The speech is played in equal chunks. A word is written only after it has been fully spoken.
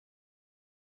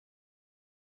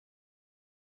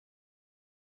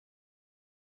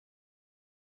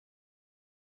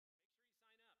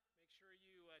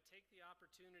take the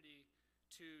opportunity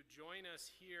to join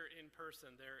us here in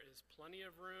person. There is plenty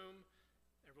of room.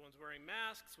 Everyone's wearing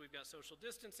masks. We've got social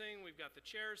distancing. We've got the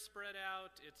chairs spread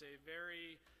out. It's a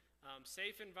very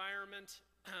safe environment.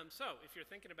 So if you're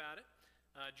thinking about it,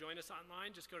 join us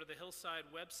online. Just go to the Hillside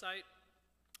website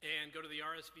and go to the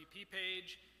RSVP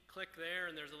page. Click there,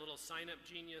 and there's a little sign-up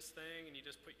genius thing, and you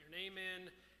just put your name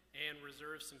in and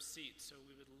reserve some seats. So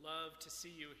we would love to see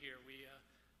you here. We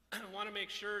want to make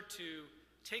sure to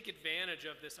take advantage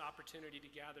of this opportunity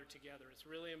to gather together. It's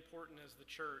really important as the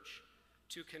church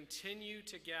to continue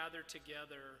to gather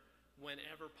together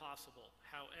whenever possible,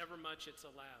 however much it's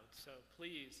allowed. So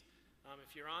please,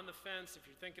 if you're on the fence, if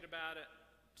you're thinking about it,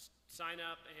 sign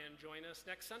up and join us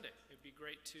next Sunday. It'd be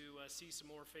great to see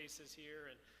some more faces here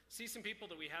and see some people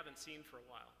that we haven't seen for a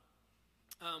while.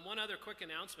 One other quick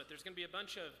announcement. There's going to be a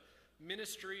bunch of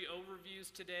ministry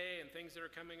overviews today and things that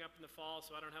are coming up in the fall,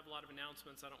 so I don't have a lot of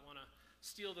announcements. I don't want to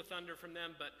steal the thunder from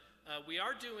them, but we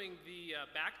are doing the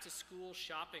back-to-school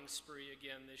shopping spree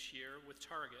again this year with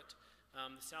Target.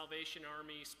 The Salvation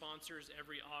Army sponsors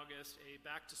every August a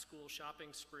back-to-school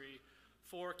shopping spree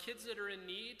for kids that are in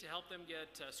need to help them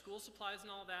get school supplies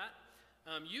and all that.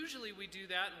 Usually we do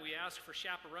that and we ask for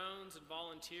chaperones and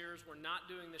volunteers. We're not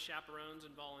doing the chaperones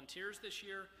and volunteers this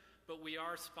year, but we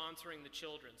are sponsoring the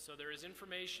children. So there is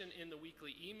information in the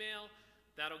weekly email.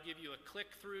 That'll give you a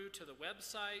click through to the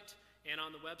website, and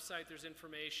on the website there's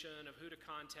information of who to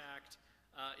contact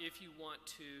if you want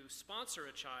to sponsor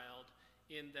a child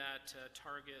in that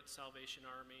Target Salvation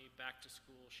Army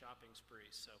back-to-school shopping spree.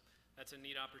 So that's a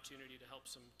neat opportunity to help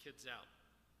some kids out.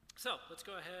 So let's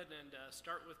go ahead and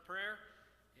start with prayer,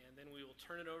 and then we will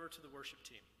turn it over to the worship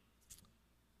team.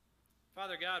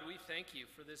 Father God, we thank you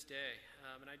for this day,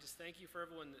 and I just thank you for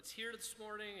everyone that's here this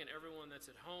morning and everyone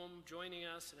that's at home joining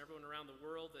us and everyone around the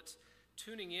world that's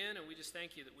tuning in, and we just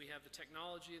thank you that we have the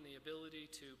technology and the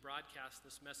ability to broadcast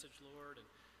this message, Lord, and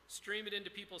stream it into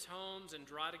people's homes and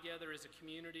draw together as a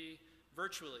community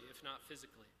virtually, if not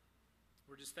physically.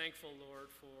 We're just thankful, Lord,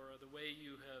 for the way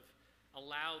you have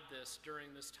allowed this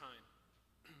during this time.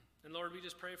 And Lord, we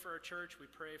just pray for our church. We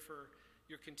pray for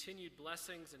your continued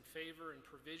blessings and favor and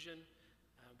provision.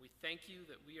 We thank you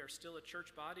that we are still a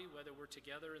church body, whether we're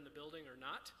together in the building or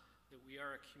not, that we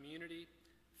are a community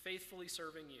faithfully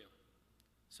serving you.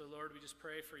 So Lord, we just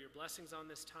pray for your blessings on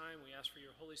this time. We ask for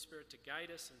your Holy Spirit to guide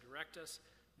us and direct us,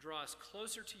 draw us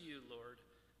closer to you, Lord.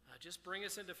 Just bring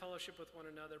us into fellowship with one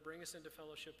another, bring us into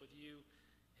fellowship with you,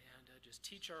 and just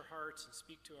teach our hearts and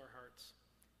speak to our hearts.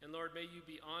 And Lord, may you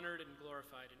be honored and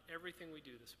glorified in everything we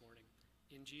do this morning.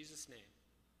 In Jesus' name,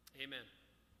 amen.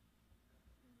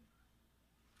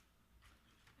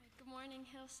 All right, good morning,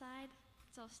 Hillside.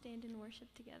 Let's all stand and worship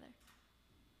together.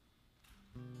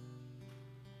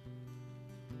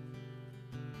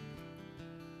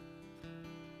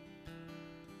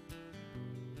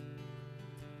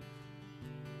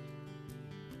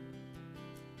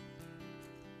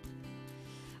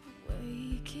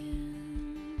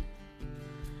 Awaken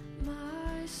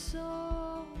my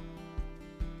soul,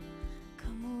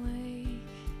 come awake.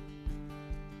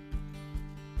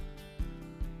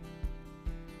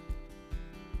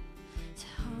 To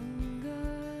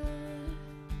hunger,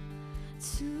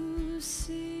 to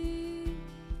seek,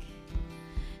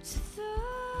 to thirst.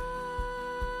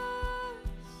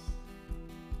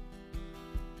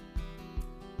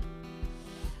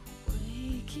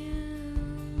 Awaken.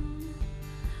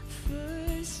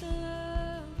 First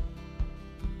love,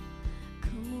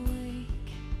 come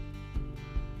awake.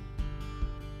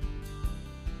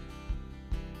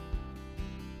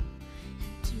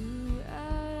 And do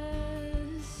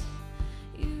as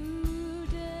you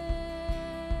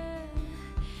dare.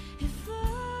 If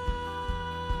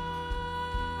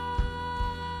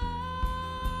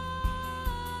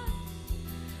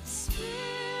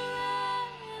Spirit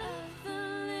of the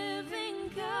living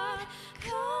God,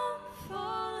 come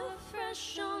fall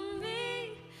afresh on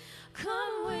me,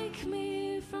 come wake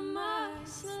me from my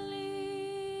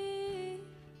sleep,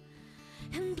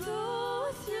 and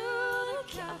blow through the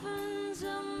caverns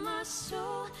of my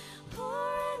soul, pour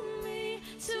in me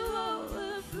to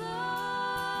overflow,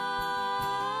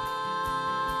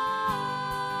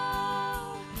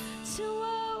 to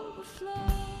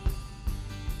overflow.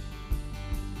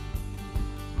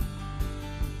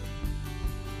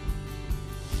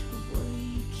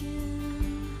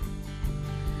 Awaken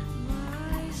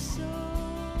my soul,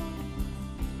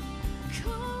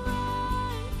 come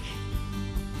awake.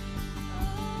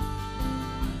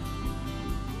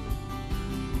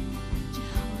 To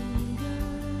hunger,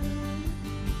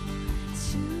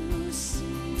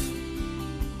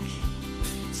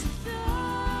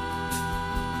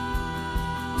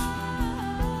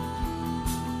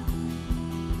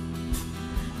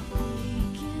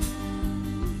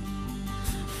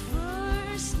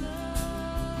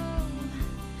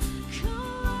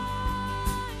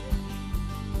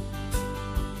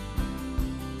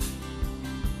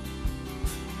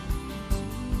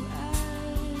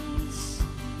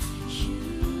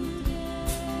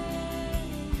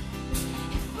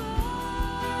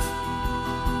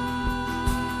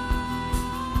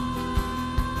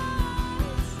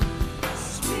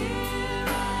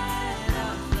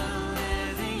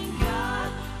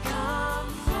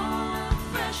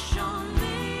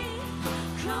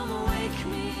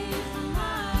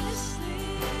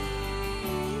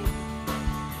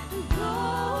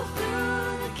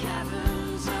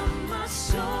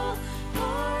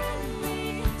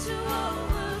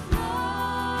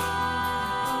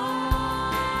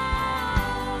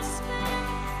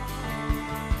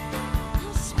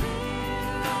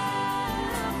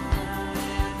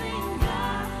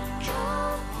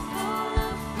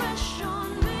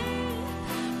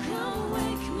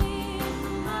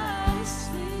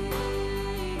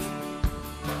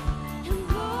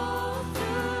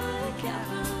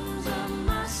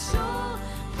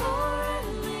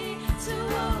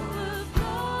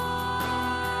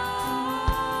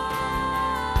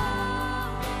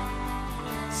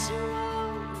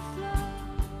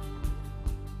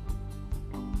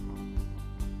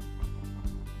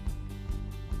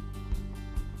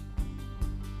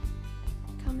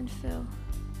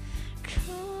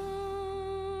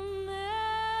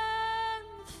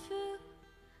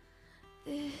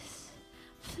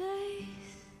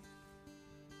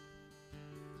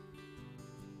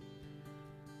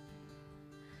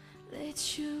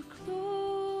 Let your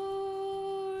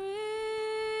glory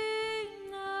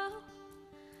now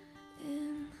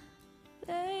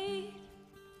invade.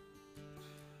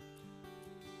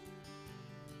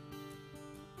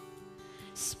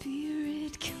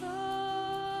 Spirit,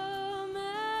 come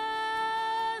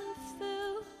and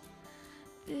fill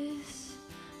this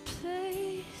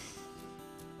place.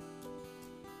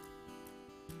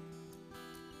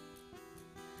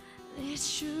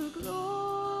 Let your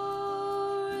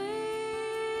glory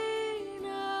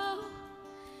now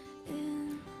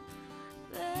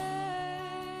invade.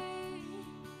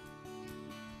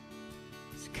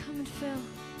 So come and fill.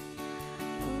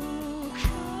 Oh,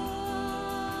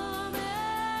 come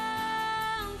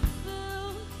and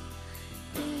fill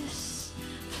this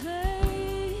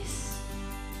place.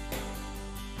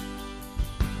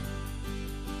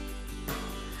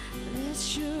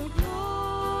 Let your glory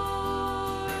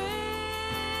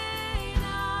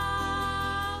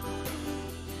now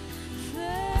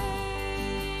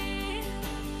fade.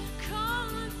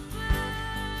 Come and fill.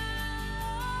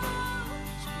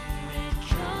 Spirit,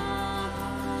 come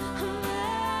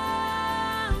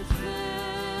and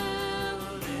fill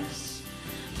this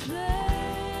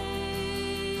place.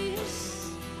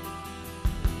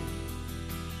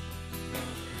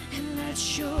 And let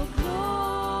your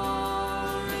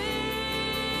glory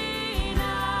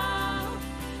now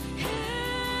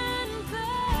invade.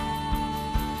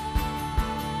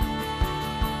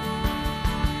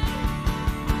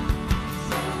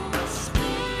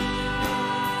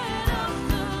 Spirit of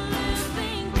the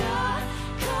living God,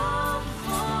 come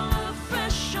fall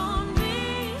afresh on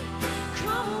me.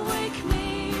 Come wake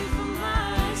me from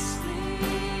my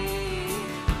sleep.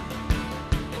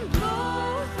 And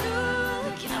blow through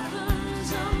the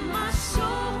caverns of my soul.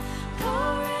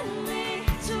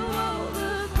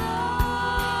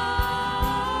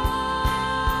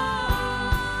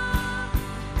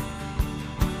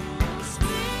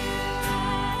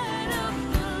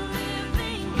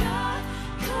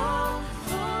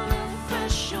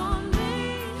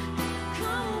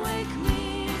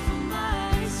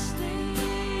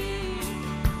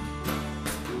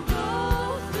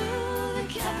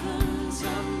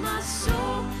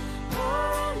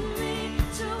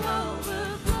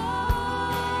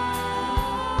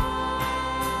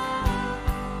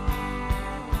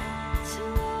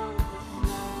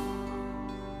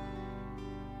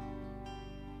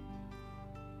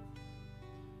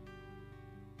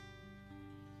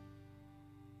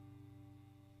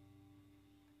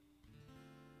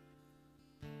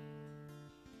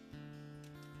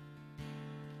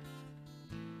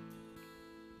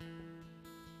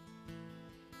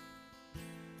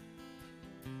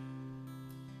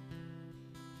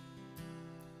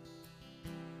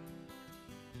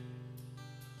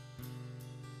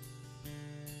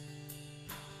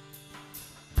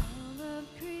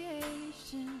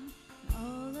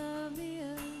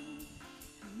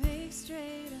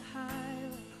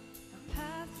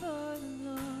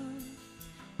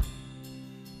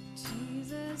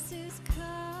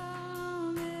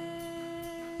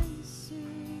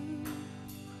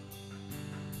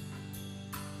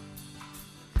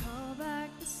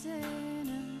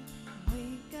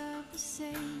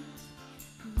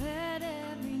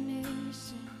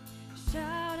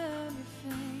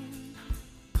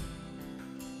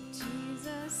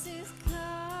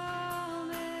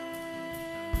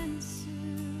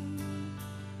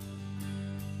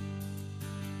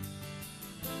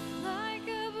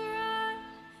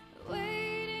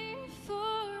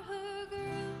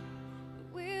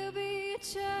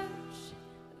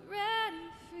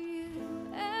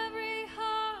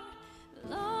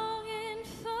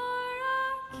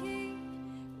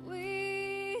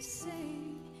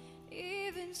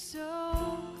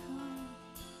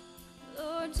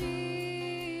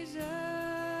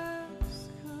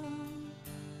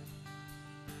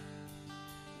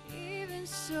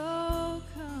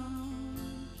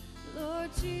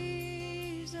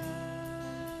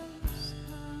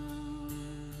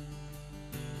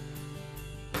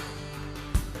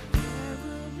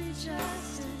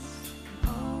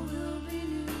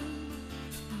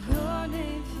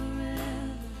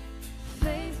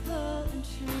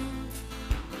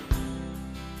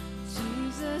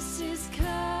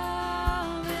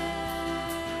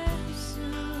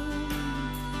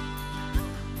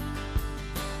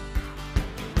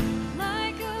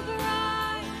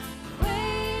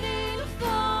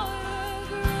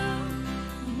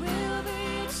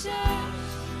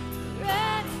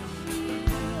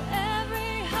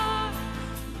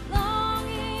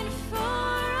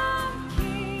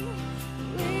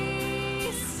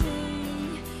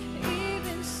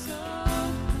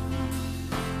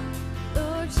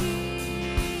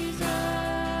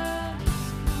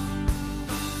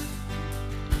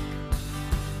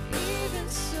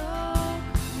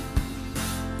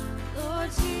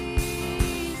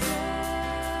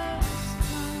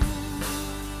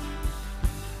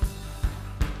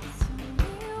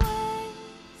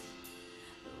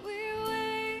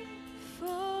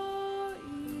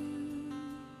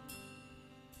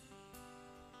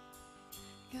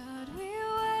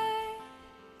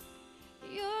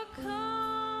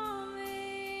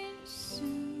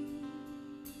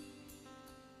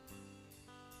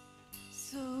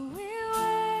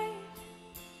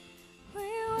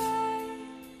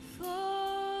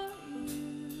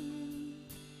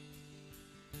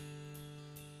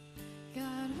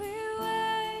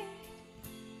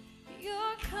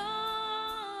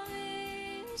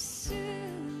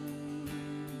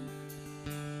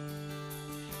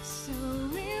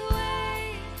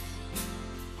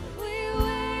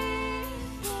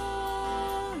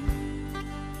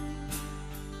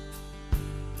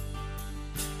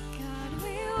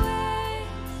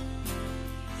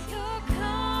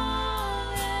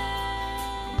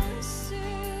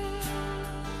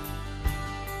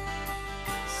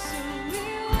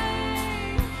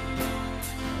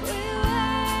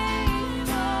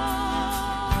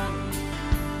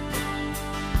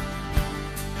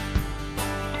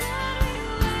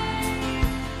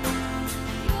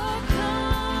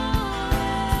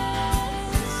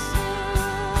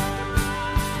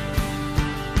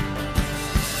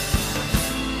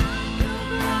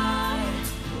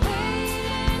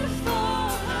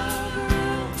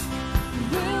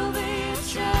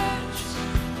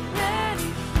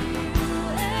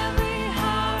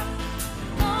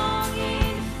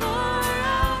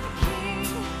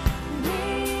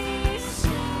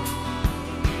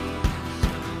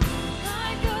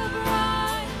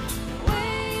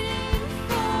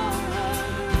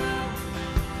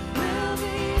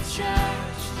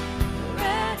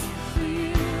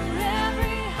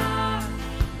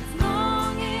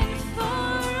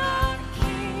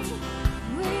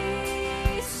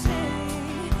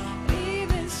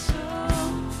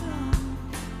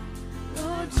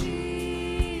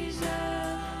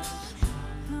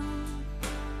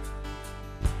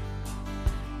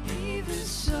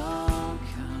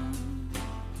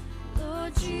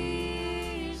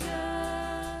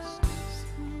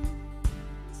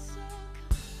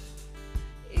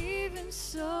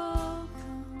 so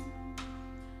come,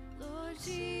 Lord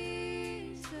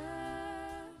Jesus,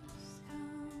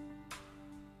 come.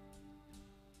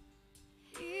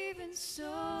 Even so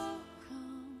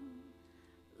come,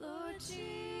 Lord Jesus,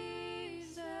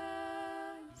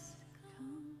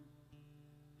 come.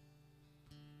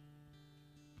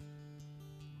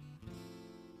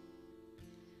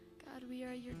 God, we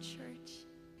are your church.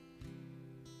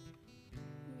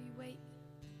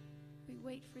 We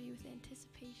wait for you with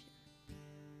anticipation.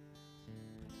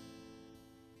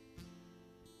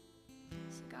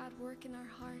 So God, work in our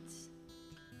hearts.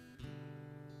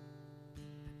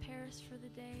 Prepare us for the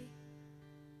day.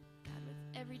 God, with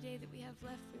every day that we have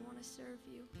left, we want to serve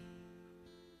you.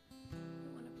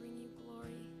 We want to bring you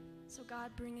glory. So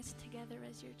God, bring us together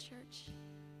as your church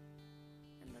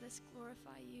and let us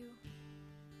glorify you.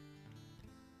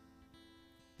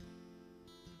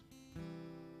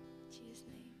 In Jesus'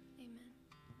 name, amen.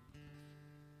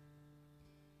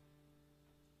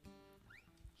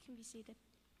 You can be seated.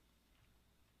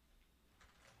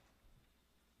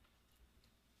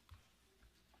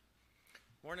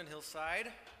 Morning,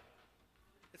 Hillside.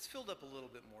 It's filled up a little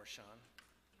bit more, Sean.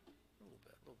 A little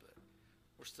bit.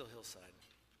 We're still Hillside.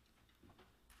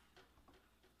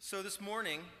 So this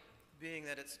morning, being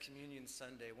that it's Communion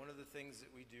Sunday, one of the things that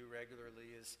we do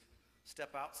regularly is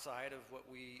step outside of what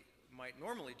we might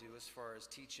normally do as far as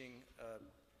teaching a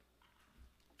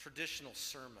traditional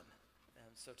sermon.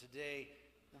 And so today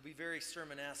will be very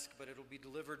sermon-esque, but it'll be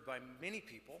delivered by many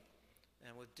people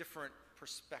and with different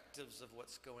perspectives of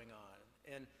what's going on.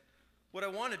 And what I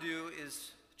want to do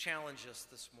is challenge us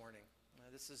this morning.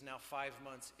 This is now 5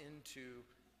 months into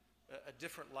a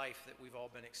different life that we've all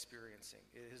been experiencing.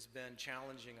 It has been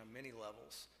challenging on many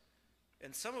levels.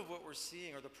 And some of what we're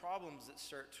seeing are the problems that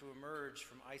start to emerge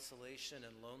from isolation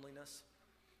and loneliness.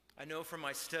 I know from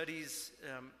my studies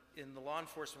in the law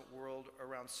enforcement world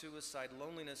around suicide,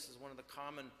 loneliness is one of the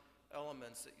common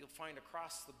elements that you'll find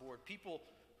across the board. People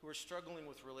who are struggling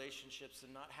with relationships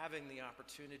and not having the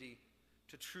opportunity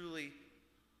to truly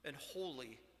and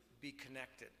wholly be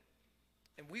connected.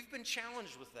 And we've been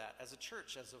challenged with that as a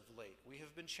church as of late. We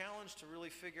have been challenged to really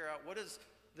figure out, what does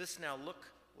this now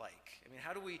look like? I mean,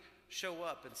 how do we show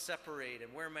up and separate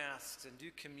and wear masks and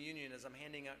do communion as I'm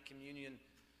handing out communion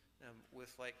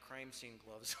with like crime scene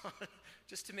gloves on,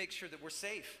 just to make sure that we're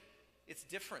safe? It's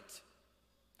different.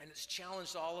 And it's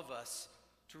challenged all of us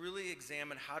to really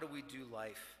examine, how do we do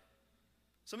life?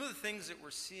 Some of the things that we're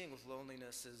seeing with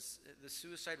loneliness is the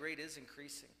suicide rate is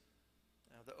increasing.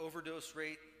 The overdose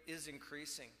rate is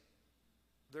increasing.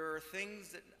 There are things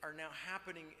that are now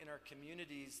happening in our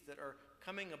communities that are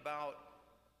coming about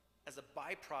as a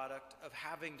byproduct of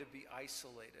having to be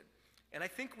isolated. And I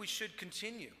think we should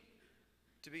continue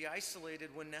to be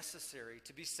isolated when necessary,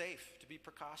 to be safe, to be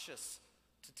precautious,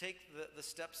 to take the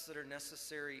steps that are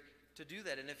necessary to do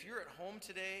that. And if you're at home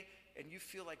today and you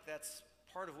feel like that's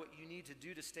part of what you need to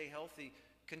do to stay healthy,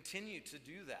 continue to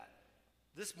do that.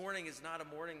 This morning is not a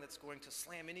morning that's going to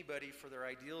slam anybody for their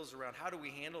ideals around how do we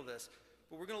handle this,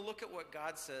 but we're going to look at what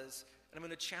God says, and I'm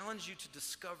going to challenge you to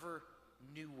discover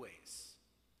new ways,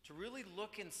 to really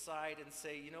look inside and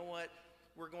say, you know what,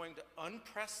 we're going to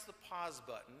unpress the pause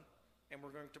button and we're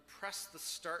going to press the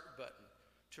start button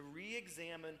to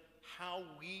re-examine how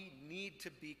we need to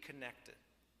be connected.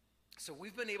 So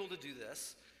we've been able to do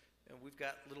this, and we've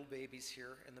got little babies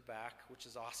here in the back, which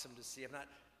is awesome to see. I've not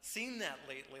seen that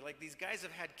lately. Like, these guys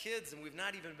have had kids, and we've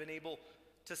not even been able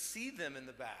to see them in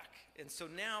the back. And so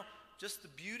now, just the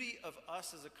beauty of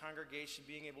us as a congregation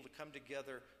being able to come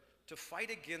together to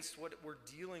fight against what we're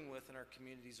dealing with in our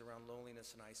communities around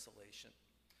loneliness and isolation.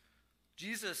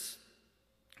 Jesus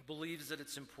believes that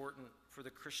it's important for the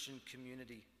Christian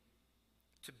community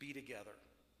to be together.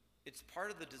 It's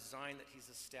part of the design that he's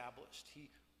established. He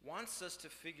wants us to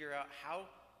figure out how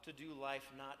to do life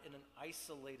not in an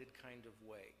isolated kind of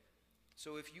way.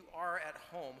 So if you are at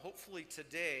home, hopefully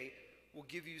today will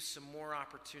give you some more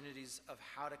opportunities of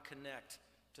how to connect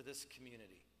to this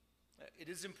community. It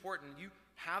is important. You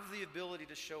have the ability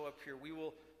to show up here. We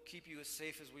will keep you as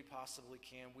safe as we possibly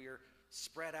can. We are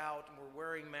spread out and we're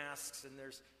wearing masks, and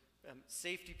there's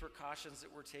safety precautions that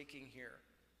we're taking here.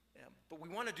 But we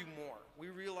want to do more. We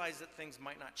realize that things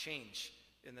might not change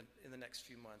in the next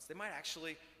few months. They might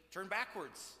actually turn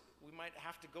backwards. We might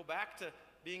have to go back to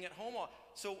being at home.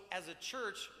 So as a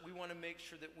church, we want to make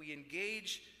sure that we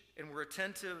engage and we're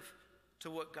attentive to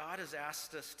what God has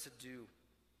asked us to do.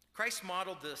 Christ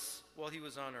modeled this while he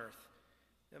was on earth.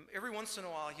 Every once in a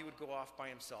while, he would go off by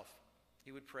himself.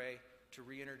 He would pray to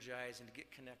re-energize and to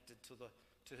get connected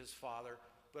to his Father.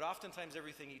 But oftentimes,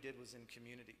 everything he did was in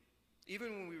community.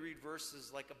 Even when we read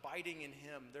verses like abiding in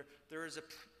him, there is a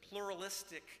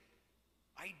pluralistic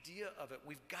idea of it.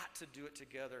 We've got to do it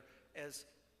together. As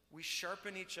we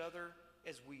sharpen each other,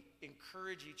 as we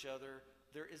encourage each other,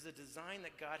 there is a design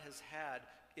that God has had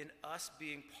in us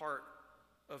being part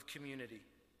of community.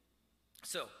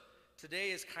 So,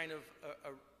 today is kind of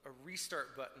a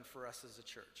restart button for us as a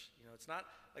church. You know, it's not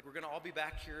like we're going to all be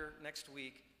back here next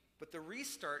week, but the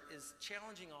restart is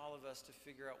challenging all of us to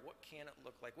figure out what can it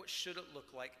look like, what should it look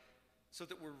like, so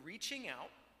that we're reaching out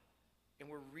and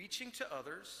we're reaching to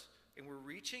others and we're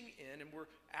reaching in and we're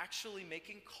actually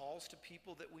making calls to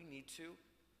people that we need to,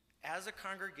 as a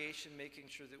congregation, making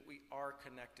sure that we are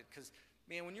connected. Because,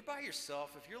 man, when you're by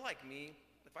yourself, if you're like me,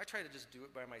 if I try to just do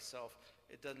it by myself,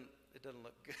 it doesn't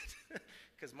look good.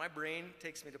 Because my brain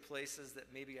takes me to places that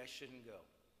maybe I shouldn't go.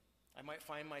 I might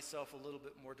find myself a little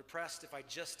bit more depressed if I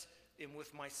just am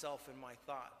with myself and my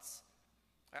thoughts.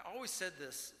 I always said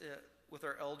this with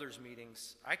our elders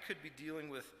meetings. I could be dealing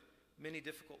with many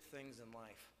difficult things in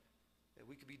life.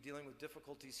 We could be dealing with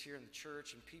difficulties here in the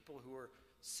church and people who are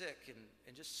sick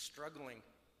and just struggling.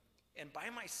 And by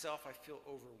myself, I feel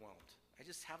overwhelmed. I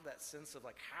just have that sense of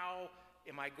like, how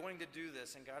am I going to do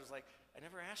this? And God is like, I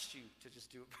never asked you to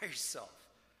just do it by yourself.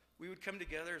 We would come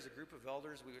together as a group of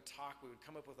elders. We would talk. We would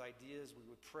come up with ideas. We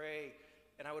would pray.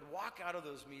 And I would walk out of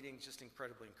those meetings just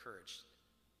incredibly encouraged,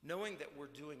 knowing that we're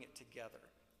doing it together.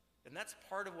 And that's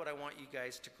part of what I want you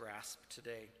guys to grasp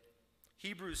today.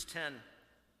 Hebrews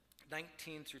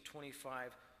 10:19 through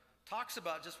 25 talks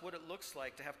about just what it looks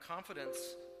like to have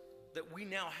confidence that we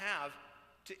now have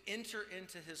to enter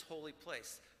into his holy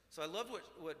place. So I love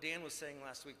what Dan was saying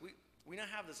last week. We now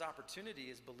have this opportunity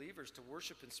as believers to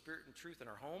worship in spirit and truth in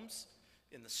our homes,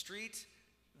 in the street.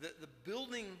 The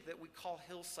building that we call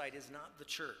Hillside is not the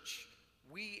church.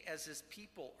 We as his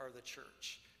people are the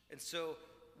church. And so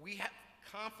we have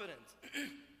confidence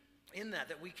in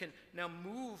that we can now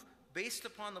move based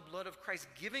upon the blood of Christ,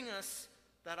 giving us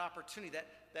that opportunity.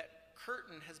 That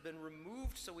curtain has been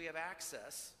removed so we have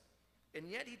access. And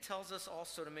yet he tells us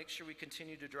also to make sure we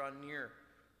continue to draw near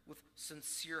with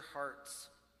sincere hearts.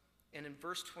 And in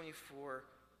verse 24,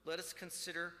 let us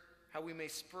consider how we may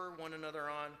spur one another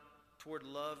on toward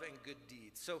love and good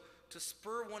deeds. So to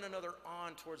spur one another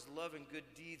on towards love and good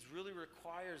deeds really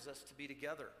requires us to be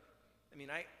together. I mean,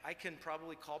 I can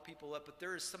probably call people up, but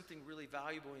there is something really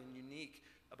valuable and unique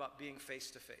about being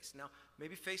face-to-face. Now,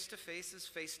 maybe face-to-face is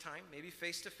FaceTime. Maybe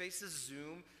face-to-face is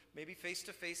Zoom. Maybe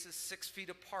face-to-face is 6 feet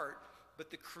apart. But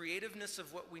the creativeness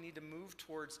of what we need to move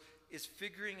towards is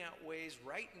figuring out ways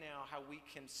right now how we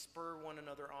can spur one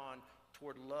another on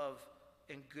toward love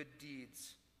and good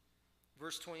deeds.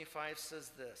 Verse 25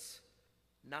 says this,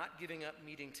 not giving up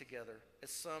meeting together, as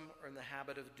some are in the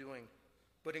habit of doing,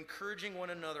 but encouraging one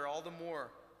another all the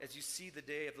more as you see the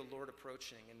day of the Lord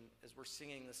approaching. And as we're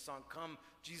singing this song, Come,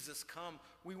 Jesus, Come,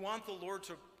 we want the Lord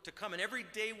to come. And every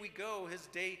day we go, his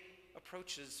day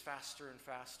approaches faster and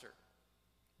faster.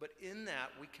 But in that,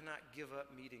 we cannot give up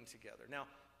meeting together. Now,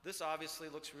 this obviously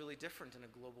looks really different in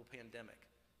a global pandemic.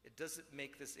 It doesn't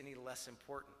make this any less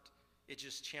important. It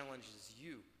just challenges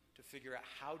you to figure out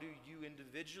how do you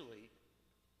individually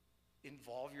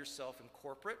involve yourself in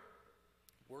corporate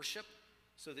worship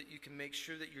so that you can make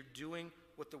sure that you're doing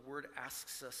what the word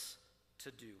asks us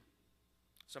to do.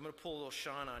 So I'm going to pull a little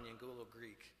Sean on you and go a little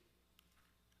Greek.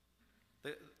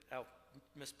 I'll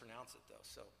mispronounce it, though,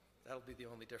 so that'll be the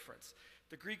only difference.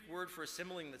 The Greek word for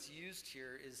assembling that's used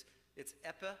here it's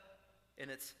epi and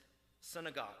it's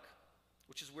synagogue,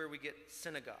 which is where we get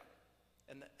synagogue.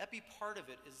 And the epi part of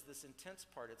it is this intense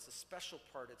part. It's a special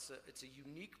part. It's a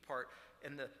unique part.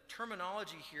 And the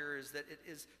terminology here is that it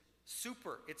is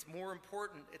super. It's more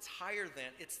important. It's higher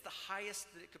than. It's the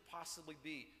highest that it could possibly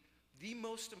be. The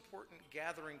most important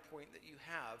gathering point that you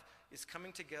have is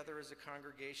coming together as a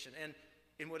congregation. And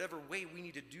in whatever way, we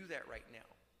need to do that right now.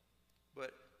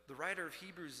 But the writer of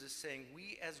Hebrews is saying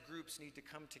we as groups need to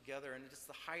come together, and it's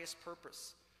the highest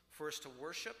purpose for us to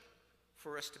worship,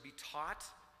 for us to be taught,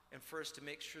 and for us to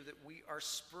make sure that we are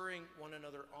spurring one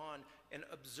another on and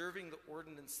observing the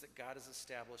ordinance that God has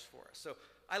established for us. So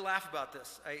I laugh about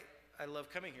this. I love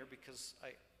coming here because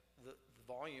the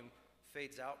volume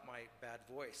fades out my bad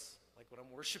voice. Like when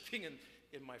I'm worshiping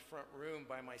in my front room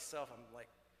by myself, I'm like,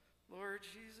 Lord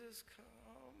Jesus, come.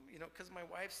 Because my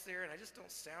wife's there and I just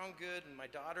don't sound good, and my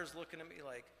daughter's looking at me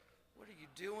like, what are you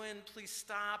doing? Please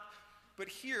stop. But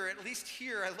here, at least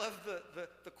here, I love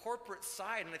the corporate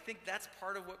side, and I think that's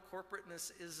part of what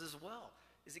corporateness is as well,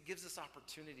 is it gives us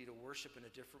opportunity to worship in a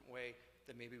different way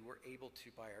than maybe we're able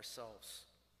to by ourselves.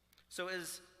 So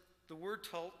as the word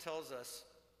tells us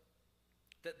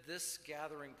that this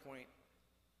gathering point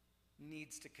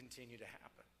needs to continue to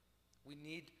happen. We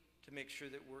need to make sure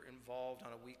that we're involved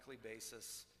on a weekly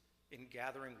basis in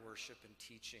gathering worship and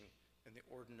teaching and the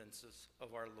ordinances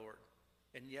of our Lord.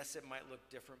 And yes, it might look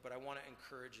different, but I want to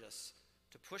encourage us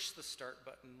to push the start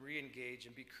button, re-engage,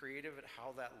 and be creative at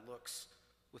how that looks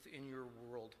within your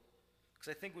world. Because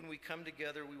I think when we come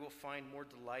together, we will find more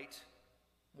delight,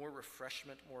 more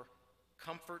refreshment, more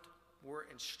comfort, more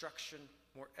instruction,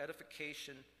 more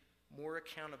edification, more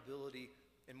accountability,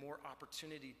 and more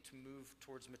opportunity to move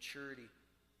towards maturity.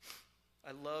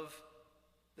 I love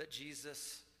that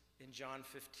Jesus in John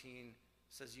 15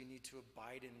 says you need to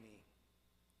abide in me.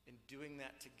 And doing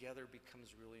that together becomes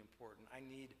really important. I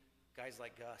need guys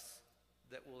like Gus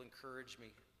that will encourage me,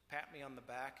 pat me on the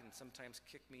back, and sometimes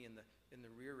kick me in the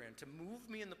rear end to move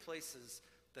me in the places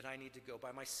that I need to go.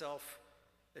 By myself,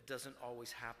 it doesn't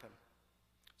always happen.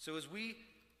 So as we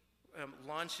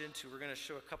launch into, we're going to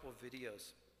show a couple of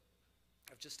videos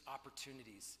of just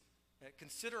opportunities.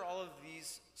 Consider all of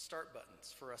these start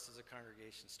buttons for us as a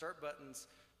congregation. Start buttons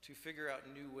to figure out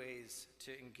new ways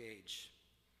to engage.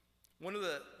 One of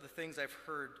the things I've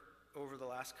heard over the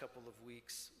last couple of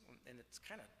weeks, and it's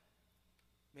kind of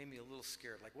made me a little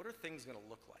scared, like what are things going to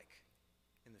look like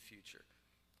in the future?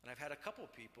 And I've had a couple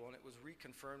people, and it was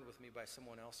reconfirmed with me by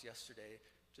someone else yesterday,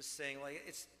 just saying like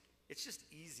it's just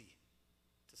easy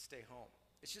to stay home.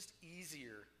 It's just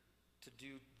easier to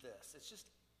do this. It's just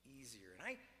easier.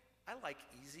 And I like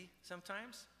easy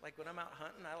sometimes. Like when I'm out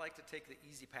hunting, I like to take the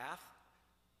easy path.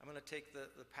 I'm going to take the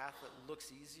path that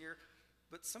looks easier.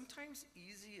 But sometimes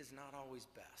easy is not always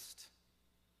best.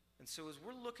 And so as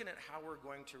we're looking at how we're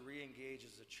going to re-engage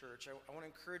as a church, I want to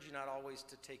encourage you not always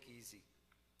to take easy.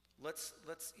 Let's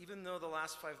even though the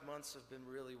last 5 months have been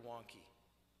really wonky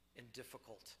and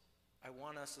difficult, I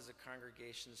want us as a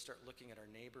congregation to start looking at our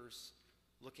neighbors,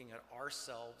 looking at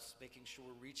ourselves, making sure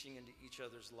we're reaching into each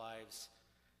other's lives.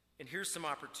 And here's some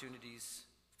opportunities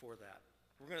for that.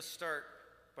 We're going to start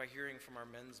by hearing from our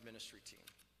men's ministry team.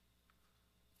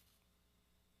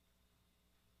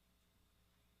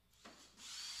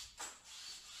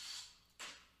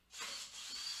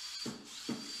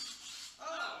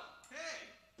 Oh,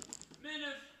 hey! Men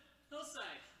of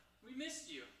Hillside, we missed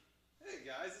you. Hey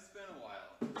guys, it's been a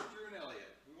while. Drew and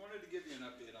Elliot, we wanted to give you an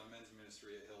update on men's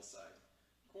ministry at Hillside.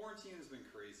 Quarantine has been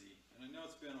crazy, and I know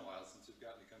it's been a while since we've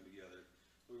gotten to come together.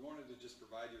 But we wanted to just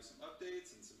provide you with some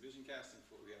updates and some vision casting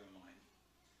for what we have in mind.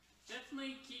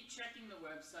 Definitely keep checking the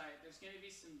website. There's going to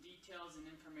be some details and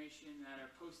information that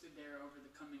are posted there over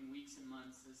the coming weeks and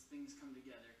months as things come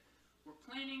together. We're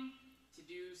planning to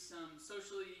do some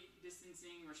socially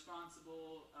distancing,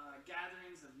 responsible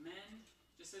gatherings of men,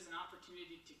 just as an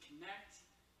opportunity to connect,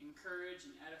 encourage,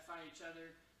 and edify each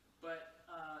other, but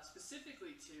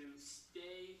specifically to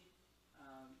stay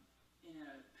in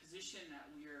a position that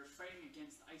we are fighting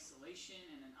against isolation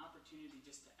and an opportunity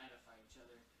just to edify each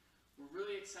other. We're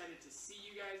really excited to see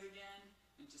you guys again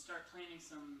and to start planning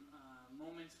some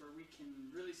moments where we can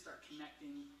really start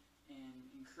connecting and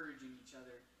encouraging each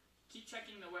other. Keep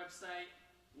checking the website.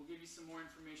 We'll give you some more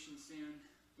information soon.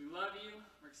 We love you.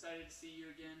 We're excited to see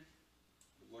you again.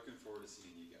 We're looking forward to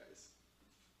seeing you guys.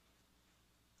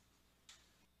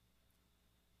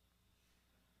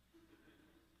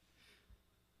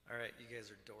 All right, you guys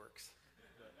are dorks.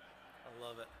 I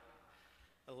love it.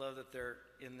 I love that they're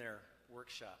in their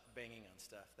workshop banging on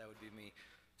stuff. That would be me.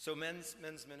 So men's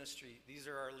ministry, these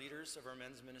are our leaders of our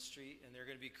men's ministry, and they're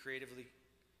going to be creatively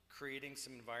creating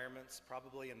some environments,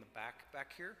 probably in the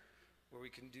back here, where we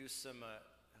can do some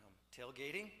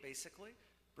tailgating, basically.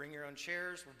 Bring your own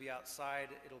chairs. We'll be outside.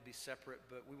 It'll be separate,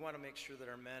 but we want to make sure that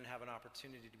our men have an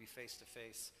opportunity to be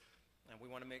face-to-face. And we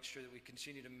want to make sure that we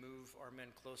continue to move our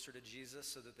men closer to Jesus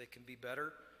so that they can be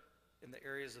better in the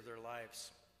areas of their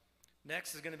lives.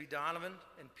 Next is going to be Donovan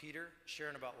and Peter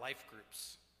sharing about life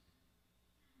groups.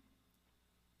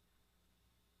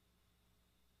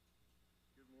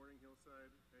 Good morning,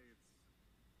 Hillside. Hey, it's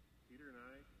Peter and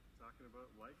I talking about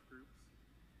life groups.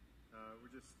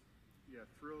 We're just,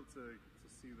 thrilled to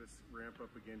see this ramp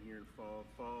up again here in fall.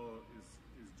 Fall is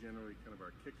generally kind of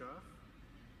our kickoff.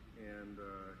 And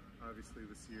obviously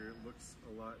this year it looks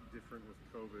a lot different with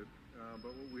COVID.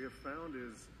 But what we have found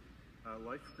is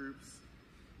life groups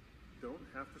don't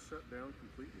have to shut down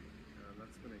completely.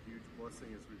 That's been a huge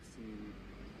blessing as we've seen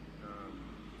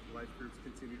life groups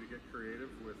continue to get creative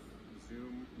with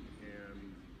Zoom,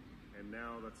 and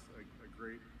now that's a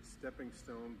great stepping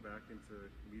stone back into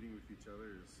meeting with each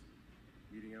other, is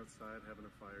meeting outside, having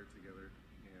a fire together,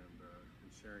 and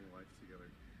sharing life together.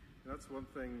 And that's one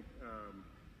thing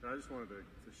I just wanted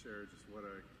to share, just what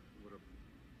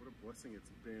a blessing it's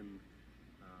been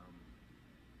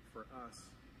for us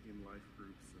in life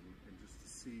groups and just to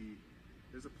see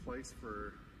there's a place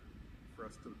for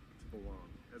us to belong.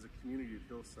 As a community at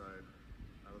Hillside,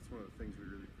 that's one of the things we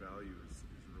really value is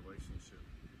a relationship.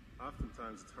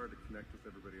 Oftentimes it's hard to connect with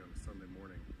everybody on a Sunday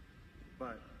morning,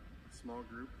 but a small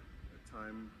group, a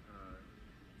time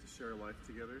to share life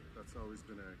together, that's always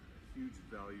been a huge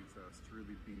value to us, to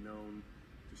really be known,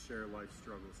 to share life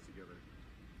struggles together.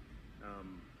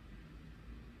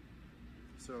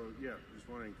 So yeah, just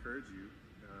want to encourage you,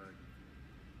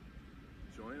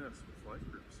 join us with life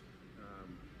groups.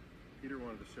 Peter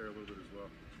wanted to share a little bit as well.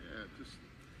 Yeah,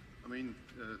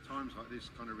 times like this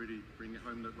kind of really bring it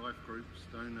home that life groups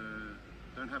don't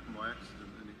happen by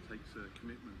accident, and it takes a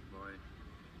commitment by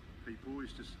people.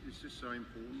 It's just so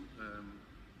important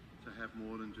to have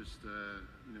more than just the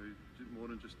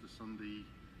Sunday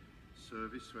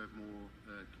service, to have more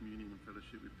communion and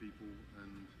fellowship with people.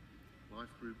 And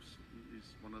life groups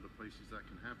is one of the places that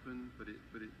can happen, but it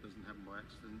doesn't happen by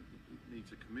accident. It needs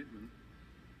a commitment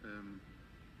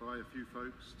by a few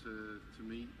folks to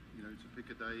meet, to pick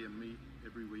a day and meet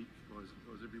every week, or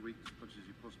as every week as much as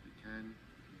you possibly can,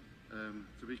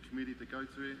 to be committed to go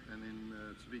to it, and then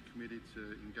to be committed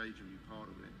to engage and be part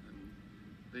of it. And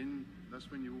then that's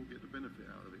when you all get the benefit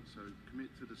out of it. So commit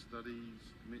to the studies,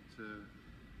 commit to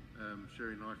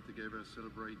sharing life together,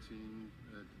 celebrating,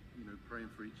 praying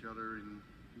for each other in,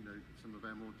 some of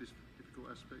our more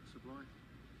difficult aspects of life.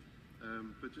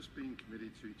 But just being committed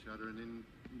to each other, and then,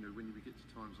 when we get to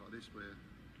times like this where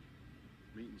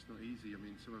meeting's not easy,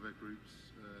 some of our groups,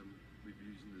 we've been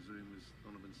using the Zoom, as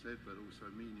Donovan said, but also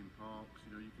meeting in parks,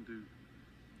 you can do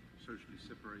socially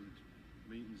separated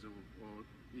meetings or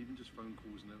even just phone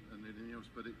calls and anything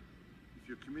else. But if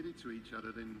you're committed to each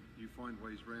other, then you find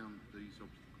ways around these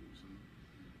obstacles,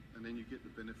 and then you get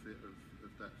the benefit of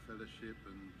that fellowship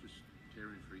and just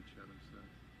caring for each other. So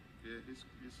yeah,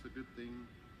 it's a good thing.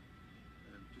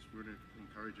 Just really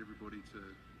encourage everybody to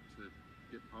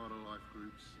get part of life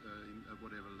groups at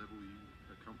whatever level you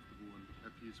are comfortable and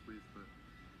happiest with, but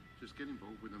just get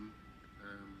involved with them,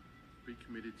 be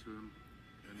committed to them,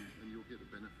 and you'll get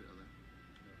the benefit of that.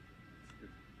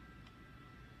 Good.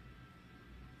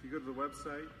 If you go to the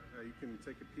website, you can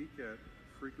take a peek at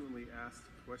frequently asked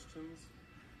questions.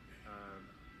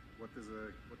 What does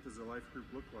a life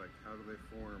group look like? How do they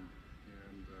form?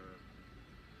 And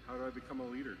how do I become a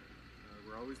leader?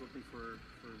 We're always looking for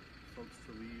folks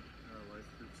to lead life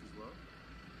groups as well.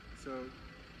 So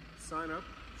sign up,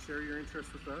 share your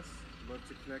interest with us. We'd love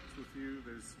to connect with you.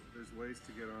 There's ways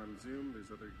to get on Zoom.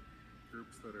 There's other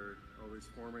groups that are always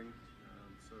forming.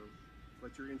 So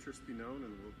let your interest be known,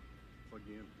 and we'll plug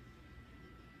you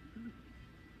in.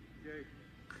 Yay.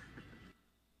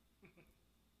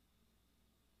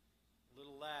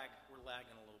 Little lag. We're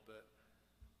lagging a little bit.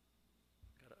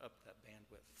 Got to up that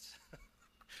bandwidth.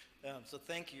 So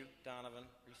thank you, Donovan.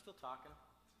 Are you still talking?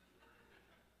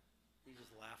 He's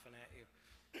just laughing at you.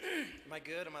 Am I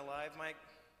good? Am I live, Mike?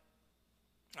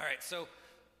 All right, so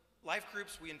life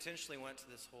groups, we intentionally went to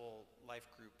this whole life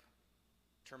group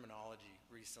terminology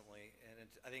recently, and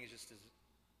I think it's just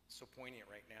so poignant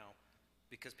right now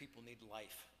because people need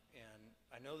life. And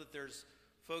I know that there's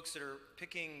folks that are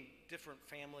picking different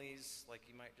families, like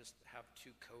you might just have 2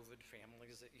 COVID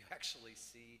families that you actually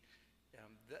see.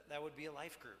 That would be a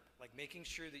life group, like making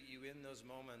sure that you in those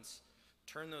moments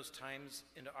turn those times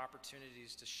into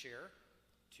opportunities to share,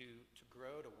 to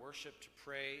grow, to worship, to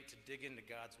pray, to dig into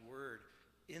God's word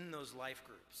in those life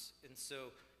groups. And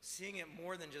so seeing it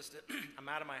more than just I'm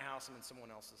out of my house, I'm in someone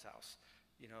else's house.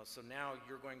 So now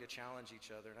you're going to challenge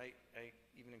each other, and I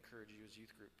even encourage you as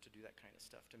youth group to do that kind of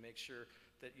stuff, to make sure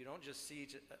that you don't just see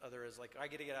each other as like, I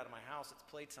get to get out of my house, it's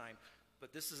playtime,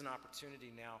 but this is an opportunity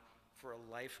now for a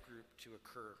life group to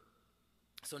occur.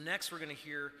 So next we're going to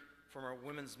hear from our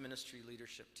women's ministry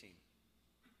leadership team.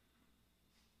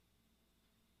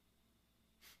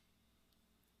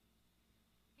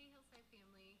 Hey Hillside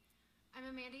family, I'm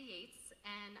Amanda Yates,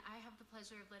 and I have the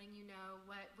pleasure of letting you know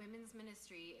what women's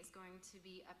ministry is going to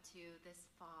be up to this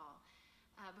fall.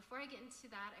 Before I get into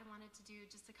that, I wanted to do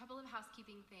just a couple of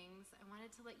housekeeping things. I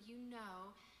wanted to let you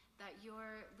know that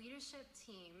your leadership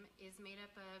team is made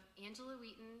up of Angela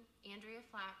Wheaton, Andrea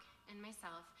Flack, and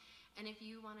myself. And if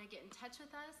you want to get in touch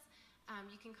with us,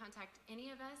 you can contact any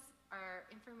of us. Our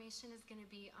information is going to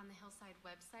be on the Hillside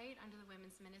website under the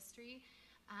Women's Ministry.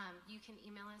 You can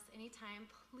email us anytime.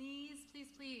 Please, please,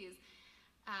 please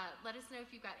let us know if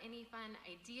you've got any fun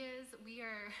ideas. We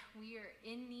are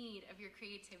in need of your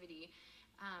creativity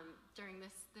during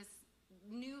this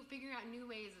figuring out new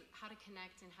ways of how to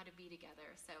connect and how to be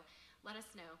together. So let us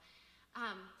know.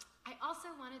 I also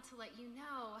wanted to let you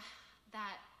know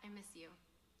that I miss you.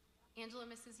 Angela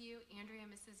misses you. Andrea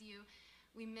misses you.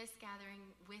 We miss gathering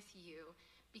with you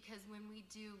because when we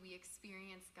do, we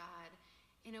experience God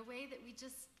in a way that we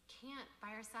just can't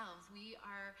by ourselves. We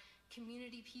are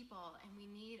community people, and we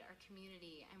need our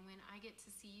community. And when I get to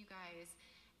see you guys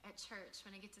at church,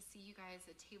 when I get to see you guys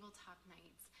at tabletop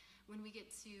nights, when we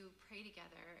get to pray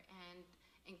together and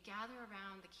gather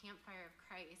around the campfire of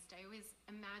Christ, I always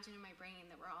imagine in my brain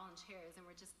that we're all in chairs and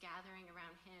we're just gathering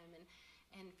around him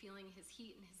and feeling his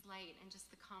heat and his light and just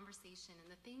the conversation and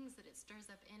the things that it stirs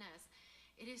up in us.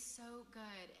 It is so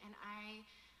good, and I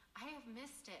have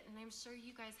missed it, and I'm sure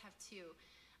you guys have too.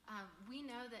 We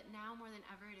know that now more than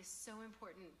ever it is so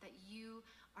important that you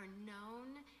are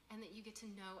known and that you get to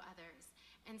know others.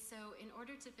 And so in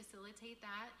order to facilitate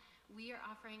that, we are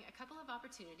offering a couple of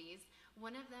opportunities.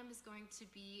 One of them is going to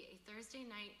be a Thursday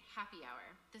night happy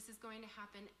hour. This is going to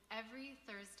happen every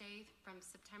Thursday from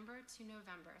September to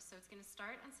November. So it's going to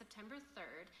start on September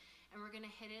 3rd, and we're going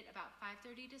to hit it about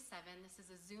 5:30 to 7. This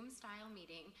is a Zoom-style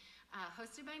meeting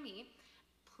hosted by me.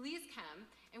 Please come,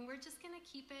 and we're just going to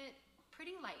keep it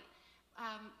pretty light.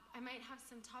 I might have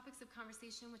some topics of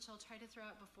conversation which I'll try to throw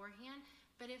out beforehand,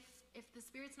 but if the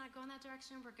Spirit's not going that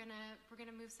direction, we're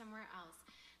gonna move somewhere else.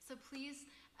 So please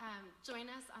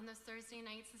join us on those Thursday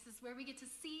nights. This is where we get to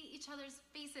see each other's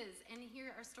faces and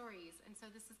hear our stories, and so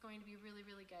this is going to be really,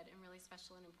 really good and really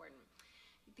special and important.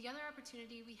 The other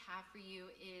opportunity we have for you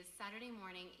is Saturday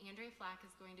morning. Andrea Flack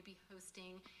is going to be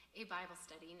hosting a Bible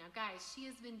study. Now guys, she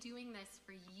has been doing this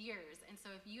for years, and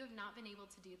so if you have not been able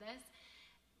to do this,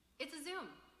 it's a Zoom.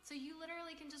 So you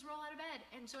literally can just roll out of bed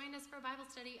and join us for a Bible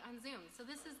study on Zoom. So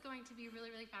this is going to be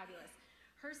really, really fabulous.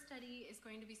 Her study is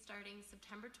going to be starting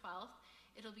September 12th.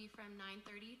 It'll be from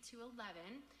 9:30 to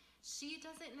 11. She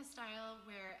does it in a style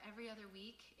where every other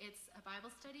week it's a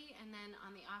Bible study, and then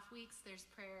on the off weeks there's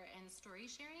prayer and story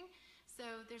sharing.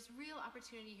 So there's real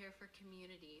opportunity here for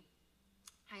community.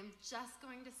 I'm just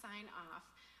going to sign off.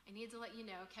 I need to let you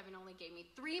know Kevin only gave me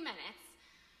 3 minutes.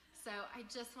 So I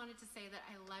just wanted to say that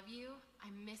I love you, I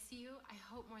miss you, I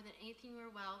hope more than anything you are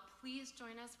well. Please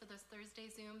join us for those Thursday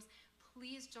Zooms.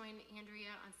 Please join Andrea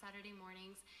on Saturday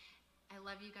mornings. I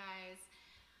love you guys.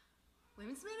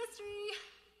 Women's ministry.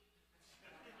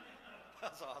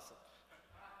 That's awesome.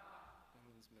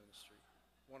 Women's ministry.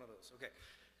 One of those. Okay.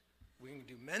 We can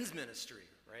do men's ministry,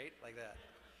 right? Like that.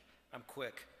 I'm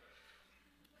quick.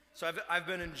 So I've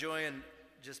been enjoying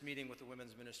just meeting with the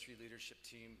women's ministry leadership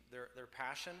team. Their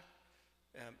passion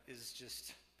is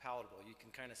just palatable. You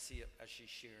can kind of see it as she's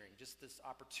sharing. Just this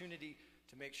opportunity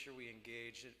to make sure we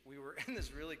engage. We were in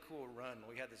this really cool run.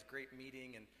 We had this great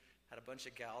meeting and had a bunch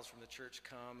of gals from the church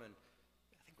come, and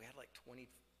I think we had like 20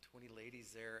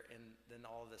 ladies there, and then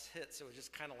all of this hit. So it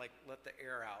just kind of like let the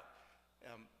air out.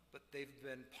 But they've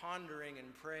been pondering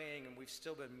and praying, and we've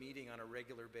still been meeting on a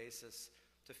regular basis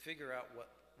to figure out what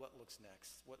looks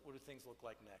next. What do things look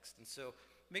like next? And so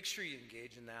make sure you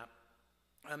engage in that.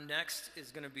 Next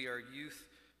is going to be our youth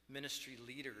ministry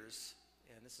leaders,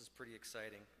 and this is pretty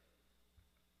exciting.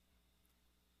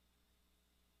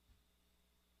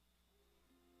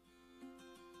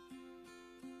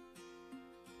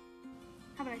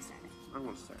 How about I start it? I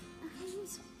want to start.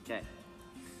 Okay.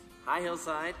 Hi,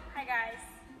 Hillside. Hi, guys.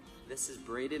 This is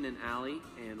Braden and Allie,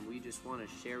 and we just want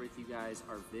to share with you guys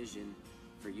our vision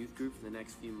for youth group for the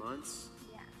next few months.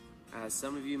 Yeah. As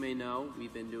some of you may know,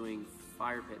 we've been doing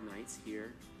fire pit nights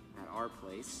here at our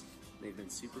place. They've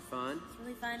been super fun. It's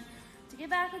really fun to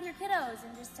get back with your kiddos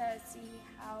and just to see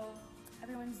how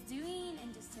everyone's doing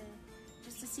and just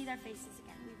to see their faces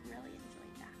again. We really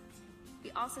enjoyed that.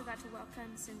 We also got to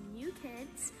welcome some new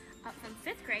kids up from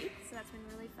 5th grade, so that's been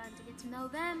really fun to get to know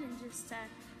them and just to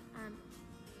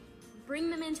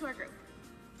bring them into our group.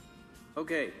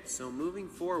 Okay, so moving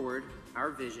forward,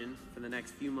 our vision for the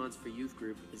next few months for youth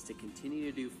group is to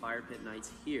continue to do fire pit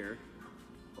nights here,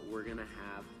 but we're going to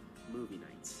have movie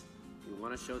nights. We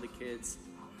want to show the kids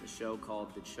the show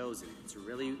called The Chosen. It's a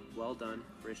really well done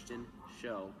Christian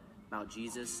show about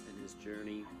Jesus and his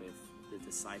journey with the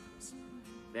disciples.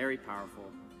 Very powerful,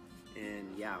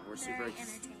 and yeah, we're super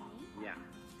entertaining. Yeah,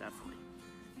 definitely.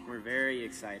 We're very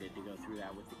excited to go through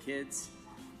that with the kids,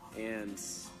 and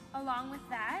along with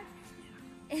that,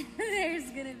 there's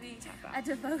going to be a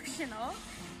devotional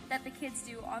that the kids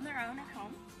do on their own at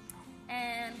home,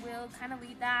 and we'll kind of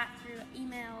lead that through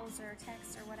emails or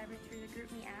texts or whatever through the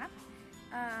GroupMe app.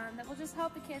 That will just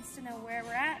help the kids to know where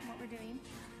we're at and what we're doing.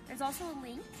 There's also a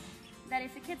link that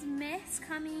if the kids miss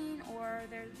coming or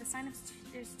the sign-ups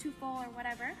is too full or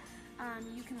whatever,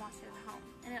 you can watch it at home.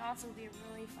 And it also will be a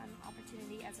really fun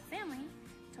opportunity as a family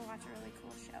to watch a really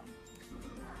cool show.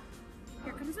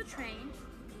 Here comes the train.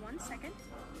 1 second.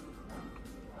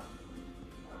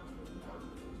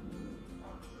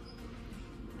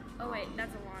 Oh wait,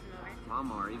 that's a lawnmower.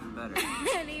 Lawnmower, even better.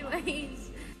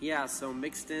 Anyways. Yeah, so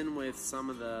mixed in with some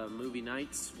of the movie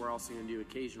nights, we're also going to do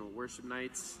occasional worship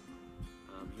nights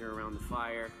here around the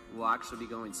fire. We'll actually be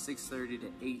going 6:30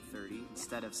 to 8:30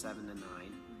 instead of 7 to 9.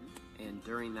 And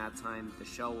during that time, the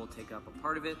show will take up a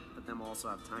part of it, but then we'll also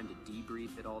have time to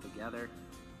debrief it all together,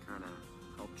 kind of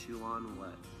help chew on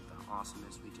what the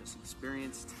awesomeness we just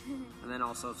experienced, and then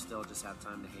also still just have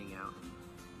time to hang out and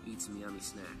eat some yummy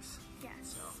snacks. Yes.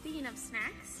 So. Speaking of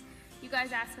snacks, you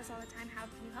guys ask us all the time, how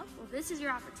can you help? Well, this is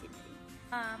your opportunity.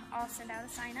 I'll send out a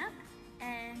sign up,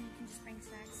 and you can just bring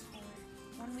snacks for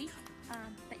 1 week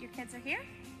that your kids are here,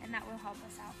 and that will help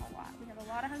us out a lot. We have a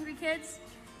lot of hungry kids,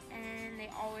 and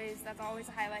that's always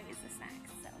a highlight is the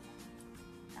snacks, so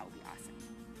that would be awesome.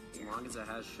 As long as it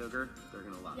has sugar, they're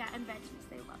going to love it. Yeah, and veggies.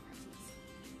 They love veggies.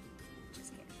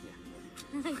 Just kidding.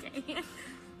 Yeah. Okay.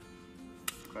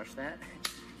 Crush that.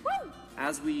 Woo!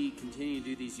 As we continue to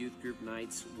do these youth group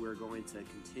nights, we're going to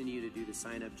continue to do the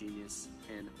Sign Up Genius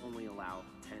and only allow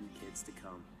 10 kids to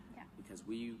come. Yeah. Because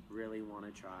we really want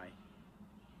to try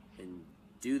and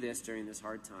do this during this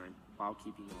hard time while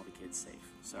keeping all the kids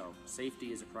safe. So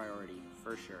safety is a priority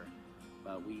for sure,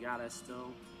 but we gotta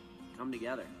still come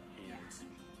together and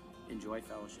enjoy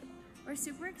fellowship. We're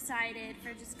super excited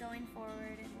for just going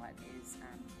forward and what is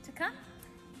to come.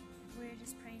 We're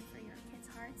just praying for your kids'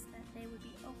 hearts that they would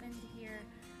be open to hear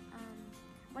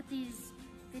what these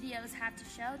videos have to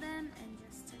show them, and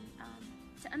just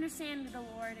to understand the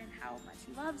Lord and how much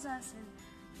He loves us, and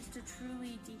just to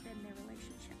truly deepen their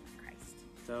relationship with Christ.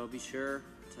 So be sure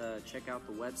to check out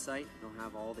the website. It'll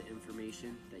have all the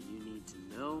information that you need to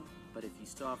know. But if you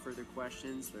still have further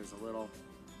questions, there's a little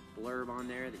blurb on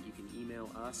there that you can email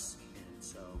us. And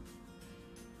so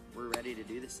we're ready to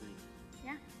do this thing.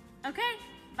 Yeah. Okay.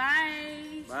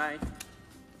 Bye. Bye.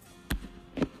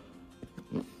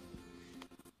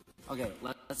 Okay,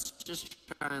 let's just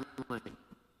try and go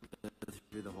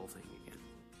through the whole thing again.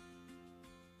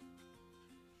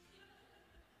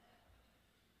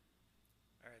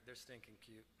 All right, they're stinking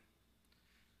cute.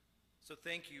 So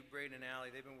thank you, Braden and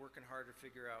Allie. They've been working hard to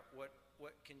figure out what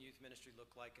can youth ministry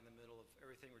look like in the middle of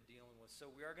everything we're dealing with.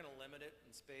 So we are going to limit it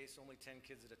in space, only 10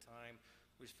 kids at a time.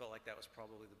 We just felt like that was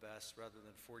probably the best, rather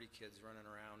than 40 kids running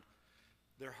around.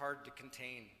 They're hard to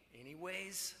contain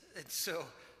anyways, and so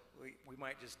we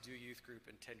might just do youth group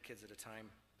and 10 kids at a time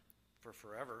for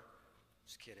forever.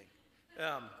 Just kidding.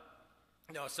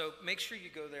 No, so make sure you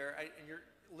go there, and you're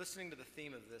listening to the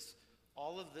theme of this.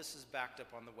 All of this is backed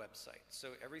up on the website.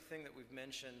 So everything that we've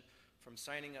mentioned, from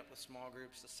signing up with small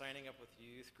groups to signing up with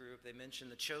youth group, they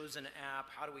mentioned the Chosen app.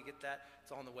 How do we get that?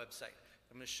 It's all on the website.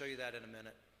 I'm going to show you that in a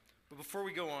minute. But before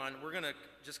we go on, we're going to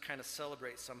just kind of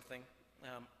celebrate something.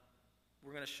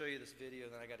 We're going to show you this video,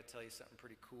 and then I got to tell you something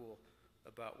pretty cool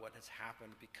about what has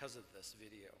happened because of this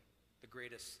video, The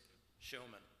Greatest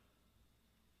Showman.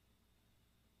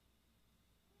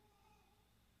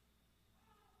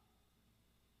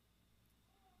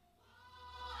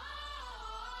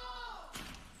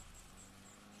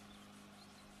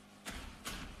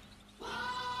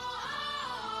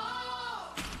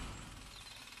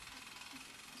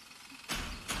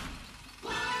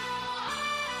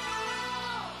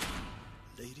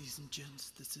 Ladies and gents,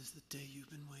 this is the day you've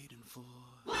been waiting for.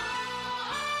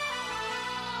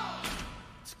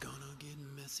 It's gonna get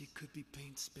messy, could be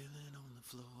paint spilling on the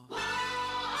floor.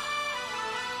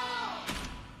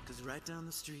 'Cause right down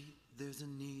the street, there's a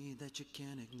need that you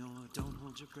can't ignore. Don't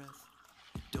hold your breath,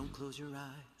 don't close your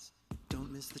eyes.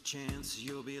 Don't miss the chance,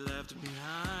 you'll be left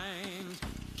behind.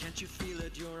 Can't you feel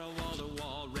it? You're a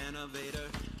wall-to-wall renovator.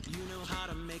 You know how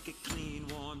to make it clean,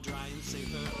 warm, dry, and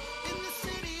safer. In the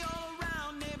city all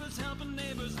around, neighbors helping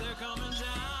neighbors, they're coming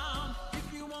down.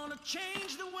 If you want to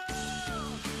change the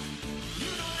world,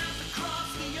 you don't have to cross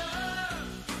the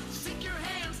earth. Stick your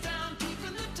hands down deep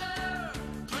in the dirt.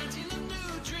 Planting a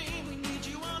new dream, we need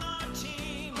you on our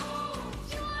team.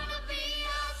 You want to be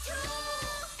our tool?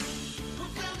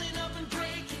 We're building up and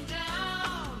breaking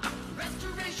down.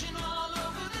 Restoration all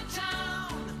over the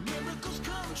town. Miracles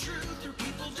come true through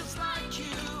people just like you.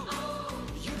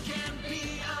 You can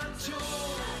be our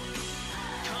tool.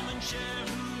 Come and share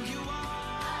who you are.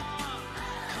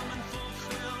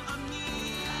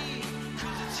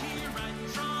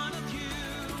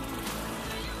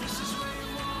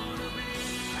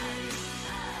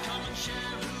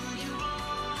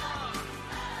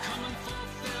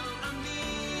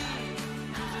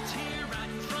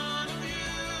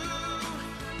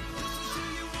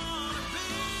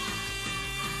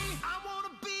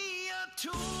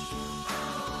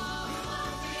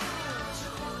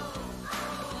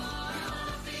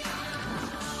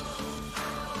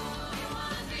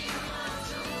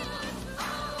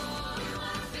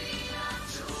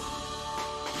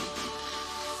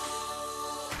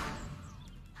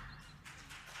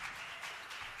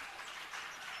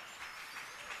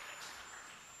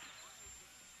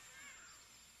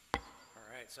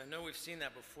 right, so I know we've seen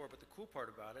that before, but the cool part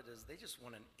about it is they just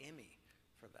won an Emmy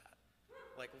for that.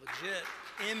 Like legit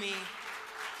Emmy.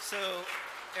 So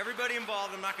everybody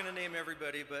involved, I'm not going to name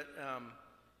everybody, but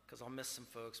because I'll miss some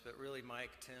folks, but really Mike,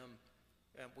 Tim,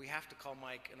 we have to call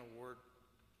Mike an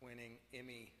award-winning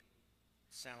Emmy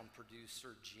sound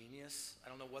producer genius. I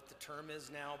don't know what the term is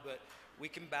now, but we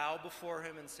can bow before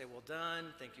him and say, well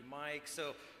done, thank you, Mike.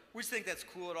 So we just think that's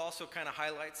cool. It also kind of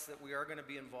highlights that we are going to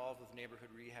be involved with neighborhood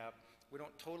rehab. We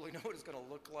don't totally know what it's going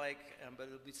to look like, but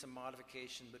it'll be some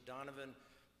modification. But Donovan,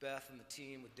 Beth, and the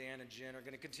team with Dan and Jen are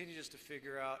going to continue just to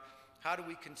figure out how do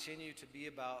we continue to be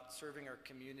about serving our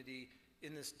community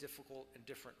in this difficult and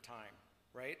different time,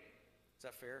 right? Is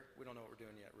that fair? We don't know what we're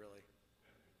doing yet, really.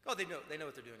 Oh, they know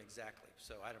what they're doing exactly.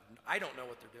 So I don't know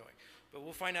what they're doing, but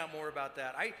we'll find out more about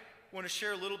that. I want to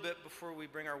share a little bit before we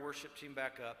bring our worship team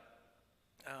back up.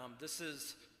 This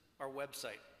is our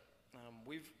website.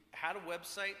 We've had a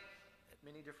website at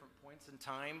many different points in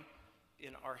time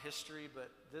in our history,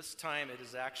 but this time it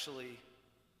is actually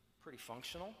pretty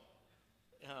functional.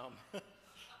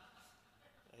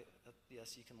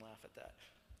 Yes, you can laugh at that.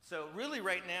 So really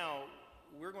right now,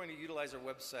 we're going to utilize our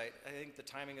website. I think the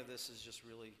timing of this is just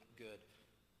really good.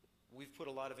 We've put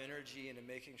a lot of energy into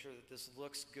making sure that this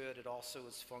looks good. It also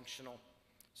is functional.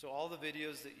 So all the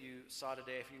videos that you saw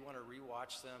today, if you want to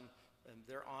rewatch them,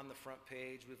 they're on the front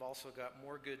page. We've also got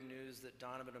more good news that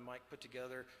Donovan and Mike put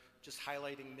together, just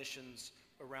highlighting missions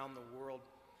around the world.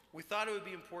 We thought it would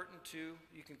be important too.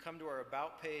 You can come to our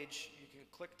About page. You can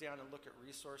click down and look at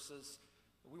resources.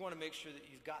 We want to make sure that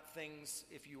you've got things,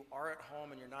 if you are at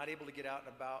home and you're not able to get out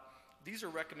and about. These are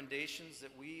recommendations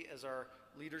that we as our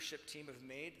leadership team have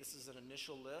made. This is an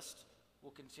initial list.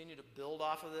 We'll continue to build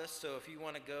off of this. So if you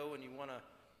want to go and you want to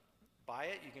buy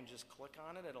it, you can just click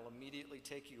on it. It'll immediately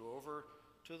take you over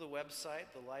to the website,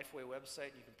 the Lifeway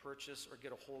website. You can purchase or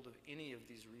get a hold of any of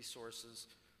these resources.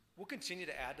 We'll continue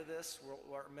to add to this.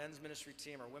 Our men's ministry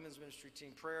team, our women's ministry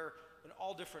team, prayer, in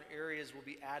all different areas will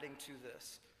be adding to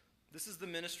this. This is the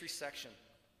ministry section.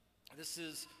 This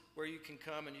is where you can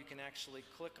come and you can actually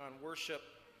click on worship.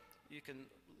 You can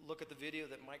look at the video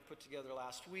that Mike put together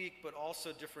last week, but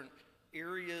also different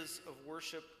areas of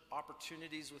worship,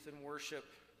 opportunities within worship.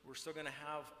 We're still going to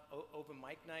have open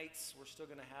mic nights. We're still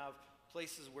going to have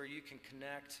places where you can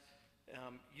connect.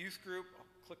 Youth group,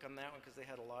 I'll click on that one because they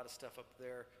had a lot of stuff up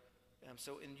there.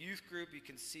 So in youth group, you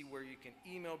can see where you can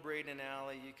email Braden and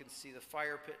Allie. You can see the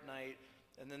fire pit night.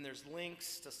 And then there's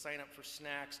links to sign up for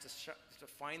snacks, to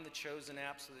find the Chosen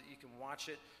app so that you can watch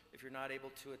it if you're not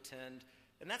able to attend.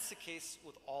 And that's the case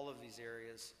with all of these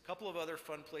areas. A couple of other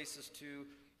fun places too.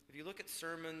 If you look at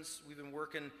sermons, we've been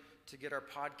working to get our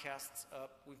podcasts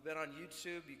up. We've been on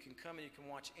YouTube. You can come and you can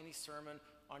watch any sermon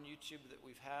on YouTube that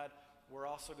we've had. We're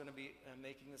also going to be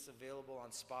making this available on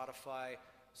Spotify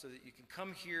so that you can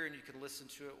come here and you can listen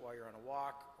to it while you're on a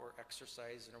walk or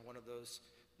exercising or one of those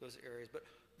areas. But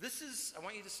I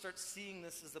want you to start seeing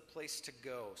this as the place to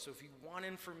go. So if you want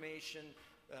information,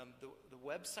 the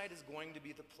website is going to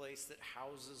be the place that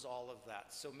houses all of that.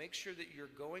 So make sure that you're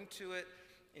going to it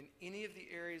in any of the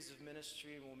areas of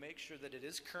ministry, and we'll make sure that it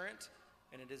is current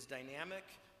and it is dynamic,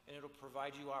 and it'll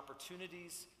provide you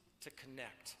opportunities to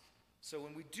connect. So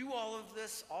when we do all of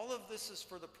this is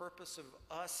for the purpose of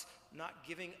us not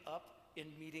giving up in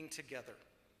meeting together.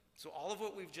 So all of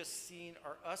what we've just seen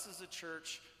are us as a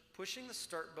church pushing the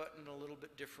start button in a little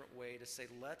bit different way to say,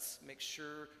 let's make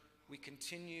sure we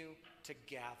continue to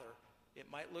gather. It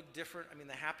might look different. I mean,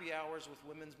 the happy hours with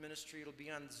women's ministry, it'll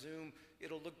be on Zoom.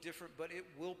 It'll look different, but it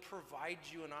will provide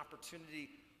you an opportunity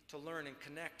to learn and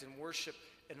connect and worship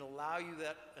and allow you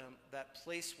that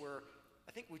place where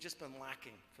I think we've just been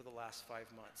lacking for the last 5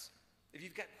 months. If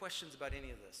you've got questions about any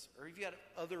of this, or if you've got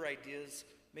other ideas,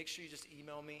 make sure you just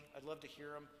email me. I'd love to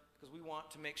hear them, because we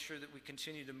want to make sure that we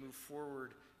continue to move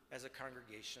forward as a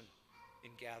congregation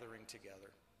in gathering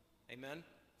together. Amen?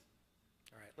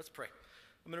 All right, let's pray.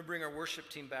 I'm going to bring our worship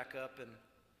team back up, and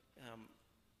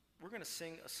we're going to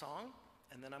sing a song,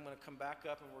 and then I'm going to come back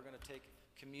up, and we're going to take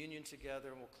communion together,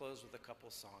 and we'll close with a couple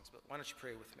of songs. But why don't you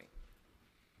pray with me?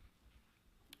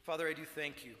 Father, I do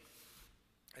thank you.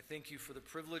 I thank you for the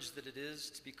privilege that it is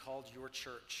to be called your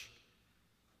church,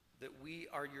 that we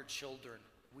are your children.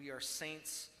 We are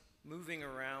saints moving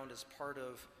around as part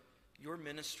of your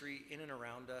ministry in and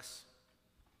around us.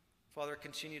 Father,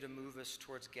 continue to move us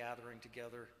towards gathering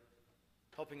together,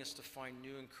 helping us to find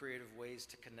new and creative ways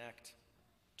to connect,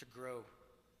 to grow,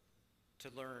 to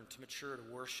learn, to mature, to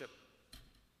worship.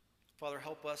 Father,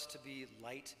 help us to be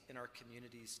light in our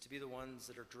communities, to be the ones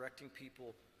that are directing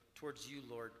people towards you,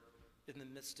 Lord, in the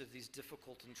midst of these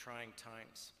difficult and trying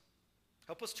times.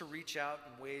 Help us to reach out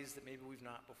in ways that maybe we've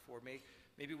not before.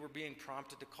 Maybe we're being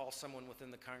prompted to call someone within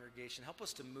the congregation. Help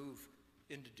us to move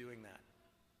into doing that.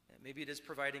 Maybe it is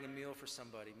providing a meal for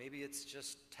somebody. Maybe it's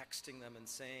just texting them and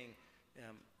saying,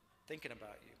 thinking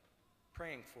about you,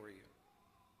 praying for you.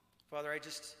 Father, I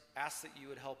just ask that you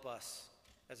would help us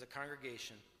as a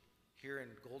congregation here in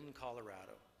Golden,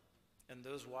 Colorado, and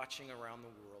those watching around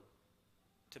the world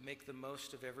to make the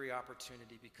most of every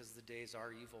opportunity, because the days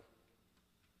are evil.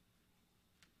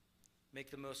 Make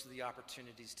the most of the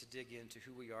opportunities to dig into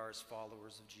who we are as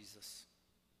followers of Jesus.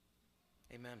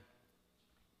 Amen.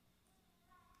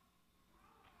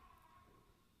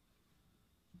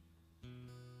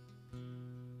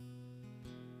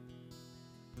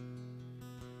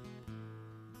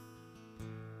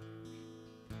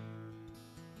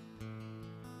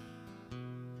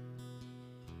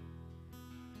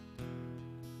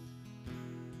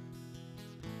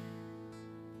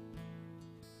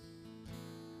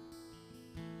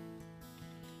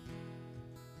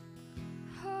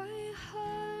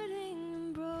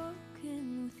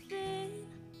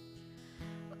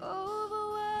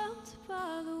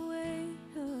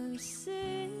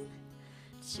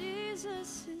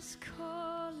 Jesus is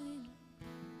calling.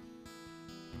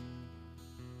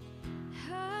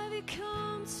 Have you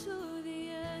come to the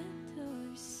end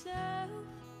of yourself?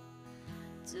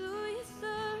 Do you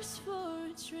thirst for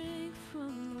a drink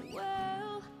from the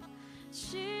well?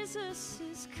 Jesus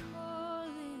is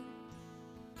calling.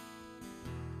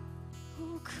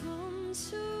 Oh, come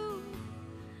to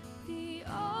the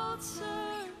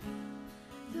altar.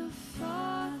 The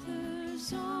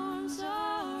Father's arms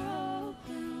are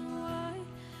open wide.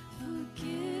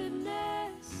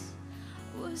 Forgiveness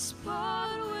was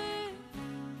bought with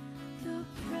the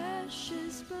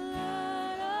precious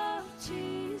blood of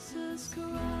Jesus Christ.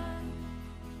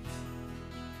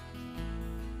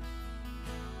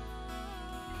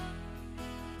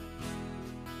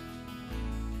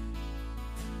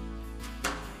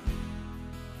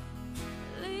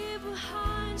 Leave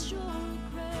behind your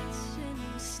regrets and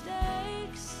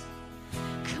mistakes.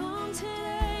 Come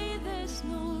today, there's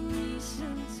no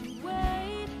reason to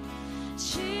wait.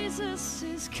 Jesus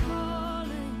is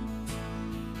calling.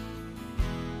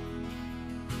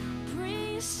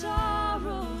 Bring your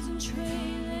sorrows and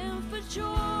trade them for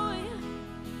joy.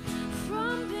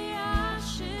 From the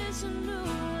ashes a new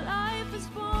life is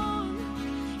born.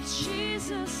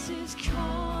 Jesus is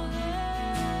calling.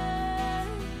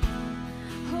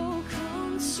 Oh,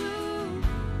 come to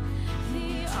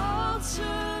the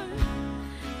altar.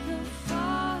 The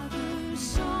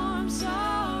Father's arms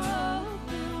are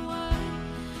open wide.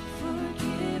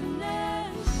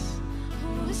 Forgiveness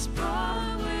was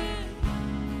bought with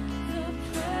the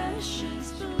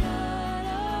precious blood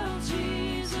of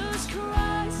Jesus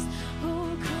Christ.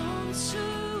 Oh, come to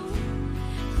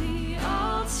the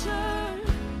altar.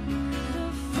 The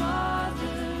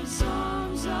Father's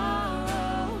arms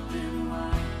are open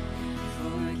wide.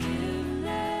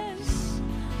 Forgiveness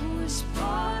was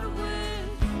bought with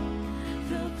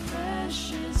the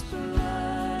precious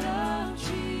blood of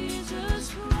Jesus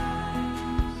Christ.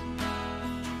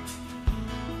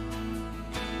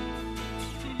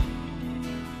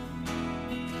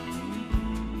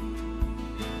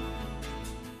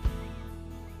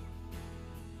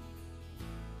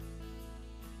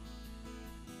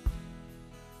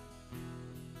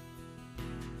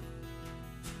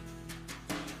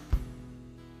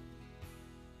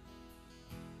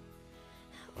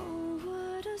 Oh,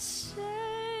 what a Savior!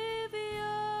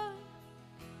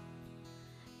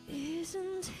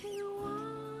 Isn't He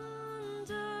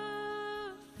wonderful?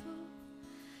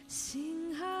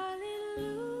 Sing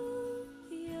hallelujah!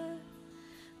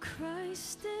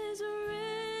 Christ is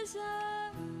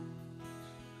risen.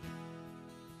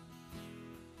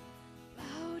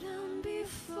 Bow down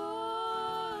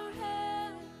before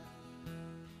Him,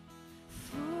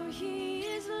 for He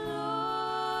is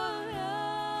Lord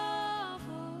of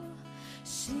all.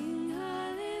 Sing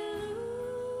hallelujah,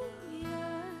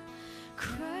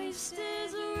 Christ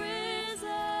is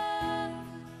risen.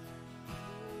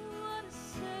 What a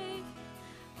Savior,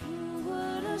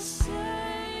 what a Savior.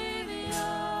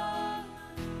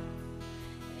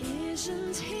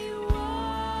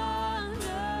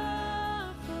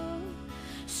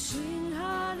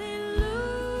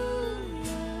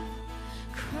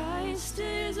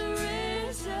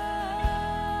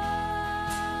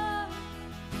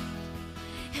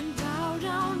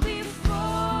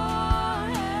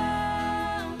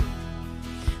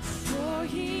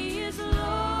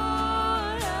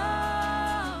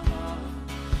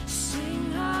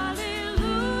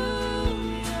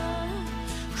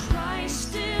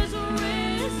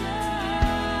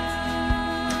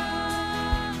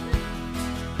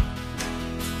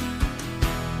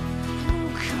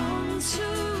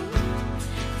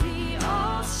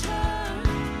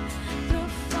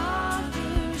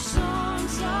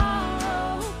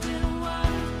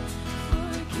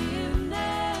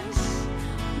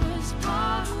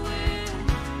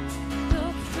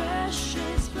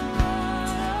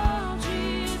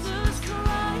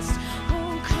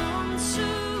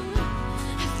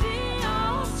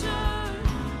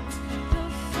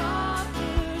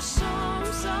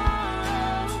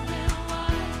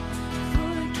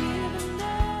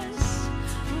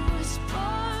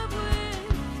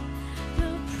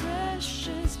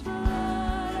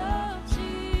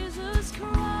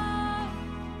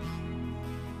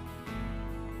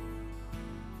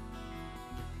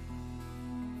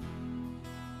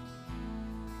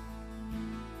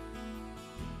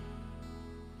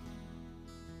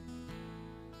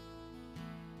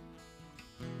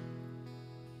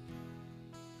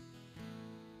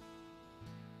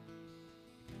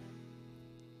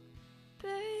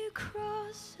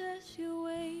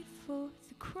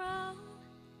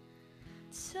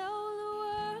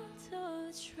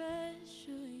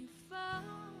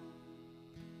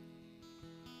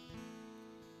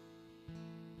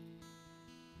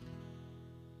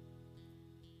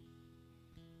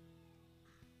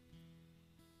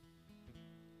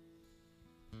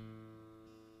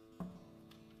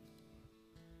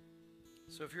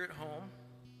 So if you're at home,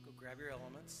 go grab your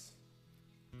elements.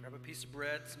 Grab a piece of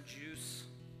bread, some juice.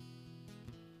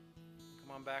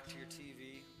 Come on back to your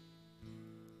TV,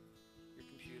 your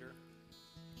computer.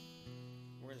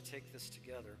 We're going to take this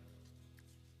together.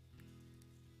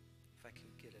 If I can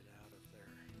get it out of there.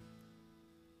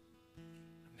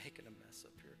 I'm making a mess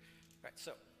up here. All right,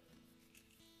 so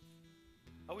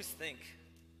I always think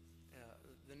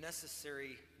the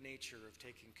necessary nature of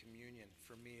taking communion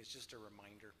for me is just a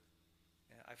reminder.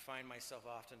 I find myself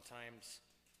oftentimes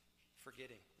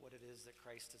forgetting what it is that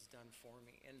Christ has done for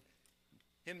me. And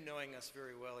him knowing us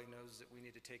very well, he knows that we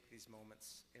need to take these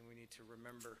moments and we need to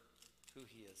remember who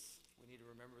he is. We need to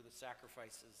remember the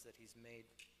sacrifices that he's made.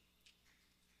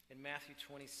 In Matthew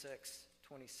 26,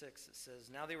 it says,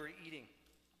 "Now they were eating,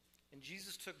 and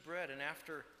Jesus took bread, and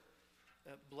after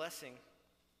blessing,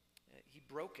 he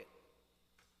broke it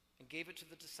and gave it to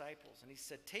the disciples. And he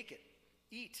said, 'Take it,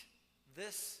 eat.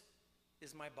 This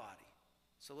is my body.'"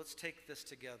 So let's take this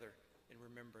together in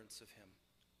remembrance of him.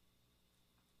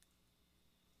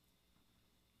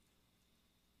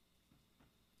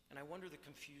 And I wonder the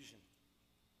confusion.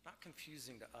 Not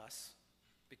confusing to us,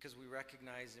 because we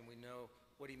recognize and we know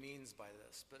what he means by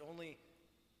this, but only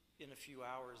in a few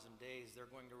hours and days they're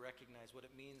going to recognize what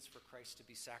it means for Christ to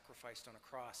be sacrificed on a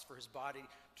cross, for his body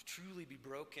to truly be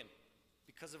broken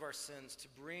because of our sins, to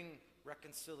bring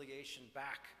reconciliation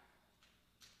back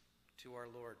to our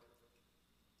Lord.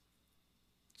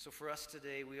 So for us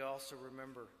today, we also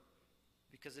remember,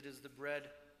 because it is the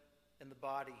bread and the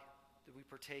body that we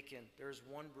partake in. There is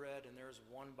one bread and there is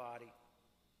one body.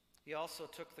 He also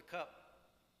took the cup,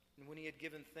 and when he had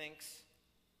given thanks,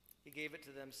 he gave it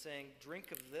to them, saying,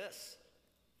 "Drink of this,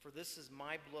 for this is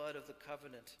my blood of the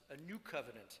covenant, a new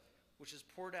covenant, which is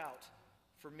poured out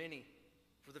for many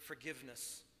for the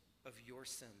forgiveness of your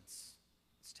sins."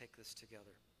 Let's take this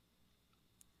together.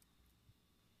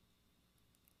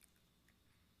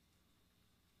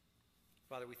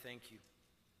 Father, we thank you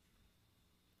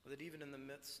that even in the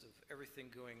midst of everything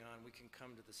going on, we can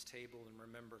come to this table and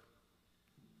remember.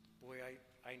 Boy,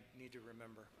 I need to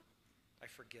remember. I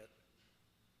forget.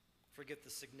 Forget the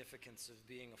significance of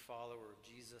being a follower of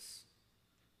Jesus,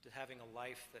 to having a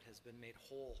life that has been made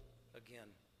whole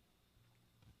again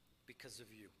because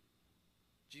of you.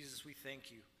 Jesus, we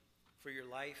thank you for your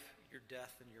life, your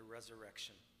death, and your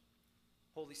resurrection.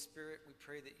 Holy Spirit, we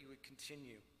pray that you would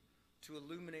continue to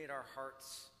illuminate our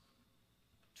hearts,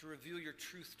 to reveal your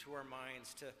truth to our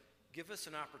minds, to give us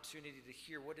an opportunity to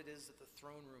hear what it is that the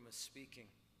throne room is speaking.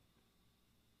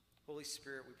 Holy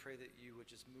Spirit, we pray that you would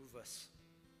just move us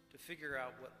to figure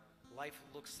out what life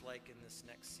looks like in this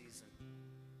next season,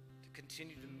 to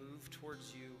continue to move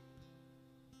towards you,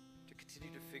 to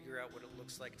continue to figure out what it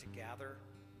looks like to gather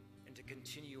and to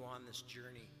continue on this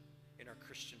journey in our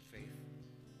Christian faith.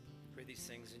 I pray these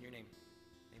things in your name.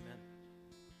 Amen.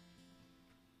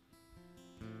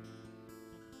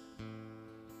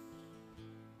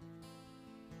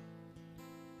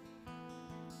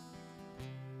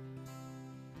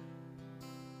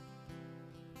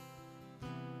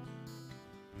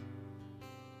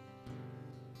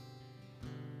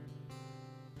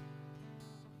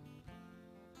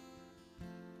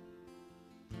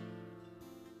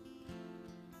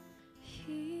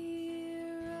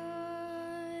 Here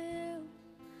I am,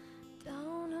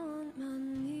 down on my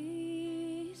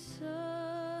knees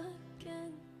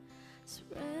again,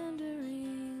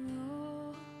 surrendering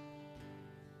all,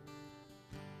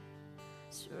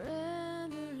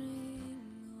 surrendering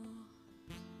all.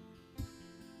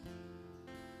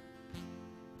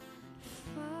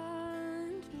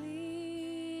 Find me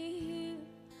here,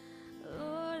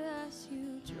 Lord, as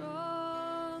you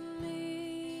draw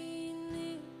me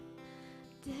near,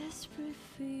 desperate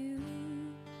for you,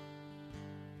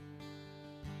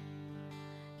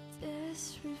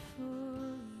 desperate for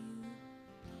you.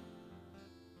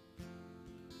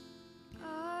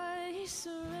 I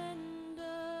surrender.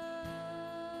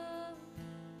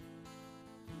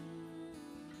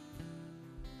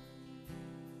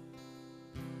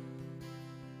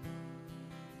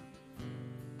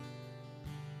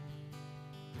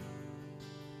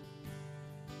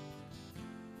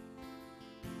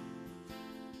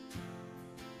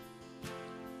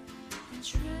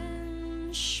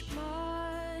 Drench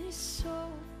my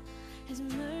soul, his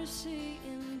mercy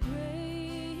and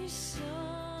grace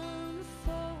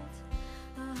unfold.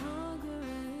 I hunger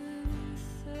and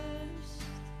thirst,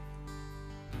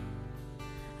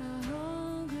 I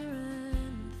hunger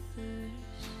and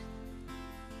thirst.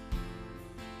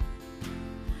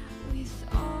 With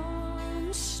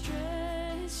arms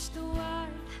stretched wide,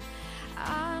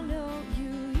 I know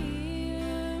you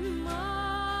hear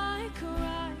my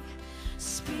cry.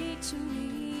 to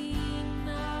me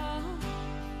now.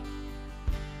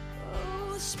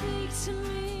 Oh, speak to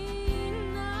me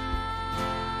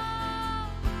now.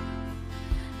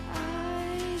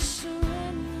 I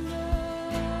surrender.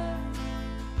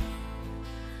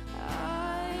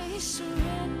 I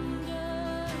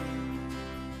surrender.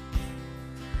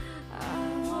 I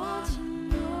want to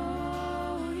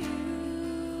know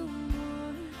you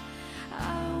more. I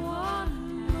want to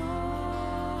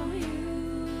know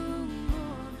you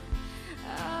more.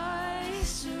 I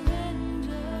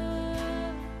surrender.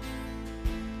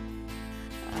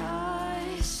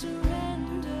 I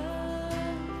surrender.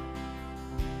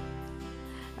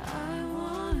 I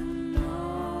want to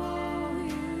know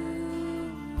you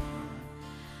more.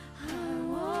 I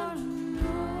want to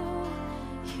know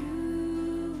you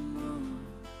more.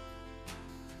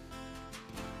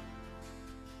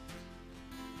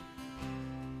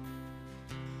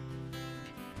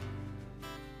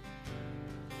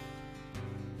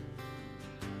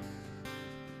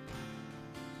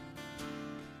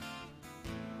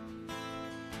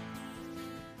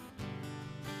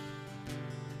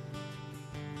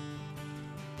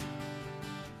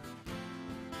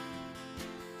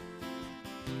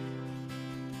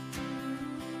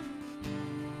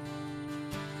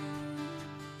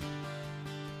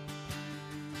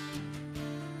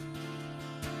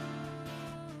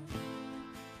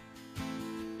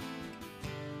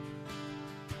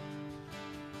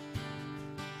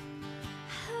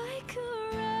 Like a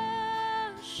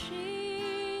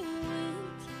rushing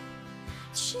wind,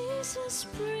 Jesus,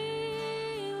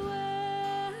 breathe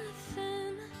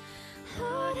within.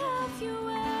 Lord, have your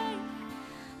way.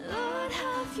 Lord,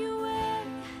 have your way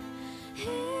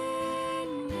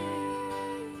in me.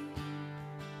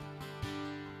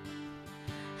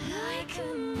 Like a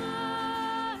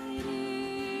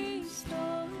mighty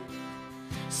storm,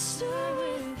 stir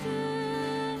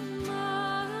within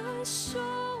my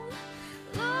soul.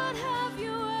 Lord, have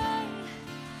your way.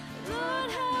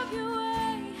 Lord, have your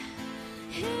way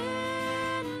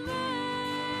in me.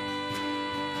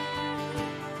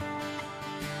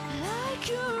 Like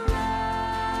a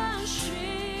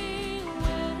rushing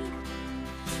wind,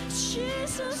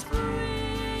 Jesus,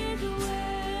 breathe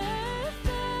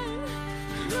within.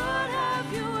 Lord, have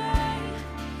your way.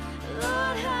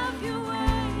 Lord, have your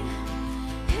way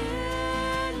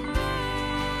in me.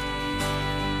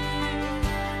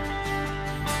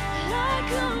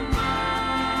 Like a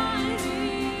mighty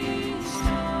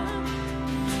storm,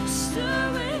 stir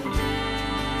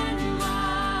within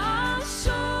my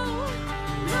soul.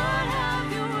 Lord, have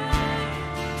your way.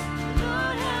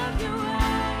 Lord, have your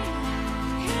way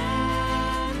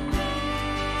in me.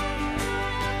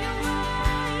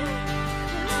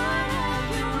 Lord, have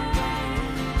your way.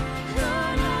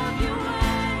 Lord, have your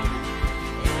way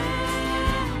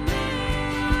in me.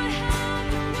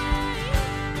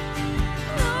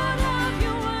 Lord, have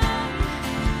your way.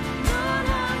 Lord,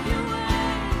 have your way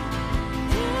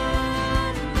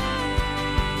in me.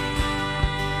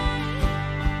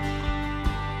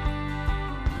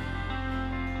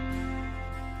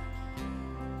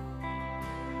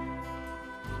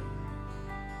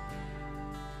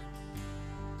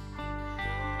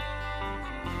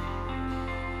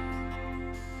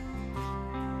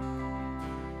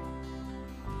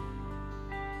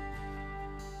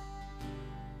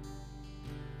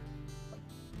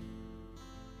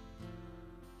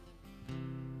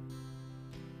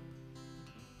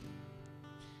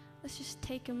 Let's just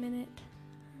take a minute,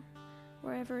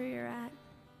 wherever you're at,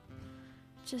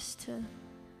 just to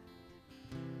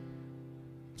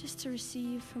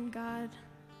receive from God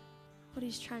what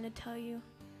He's trying to tell you,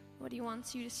 what He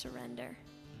wants you to surrender.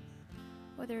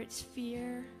 Whether it's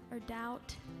fear or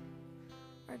doubt,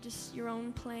 or just your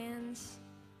own plans,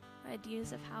 or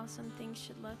ideas of how some things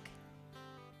should look.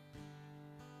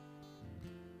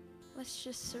 Let's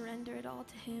just surrender it all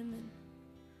to Him and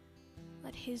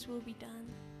let His will be done.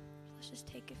 Let's just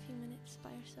take a few minutes by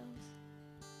ourselves.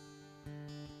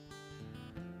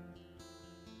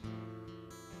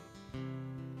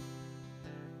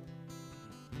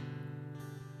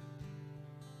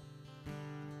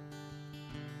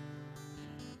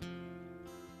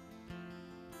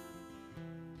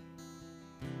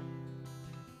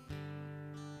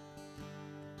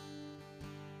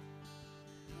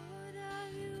 Lord,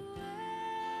 have your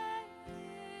way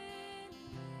in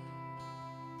me.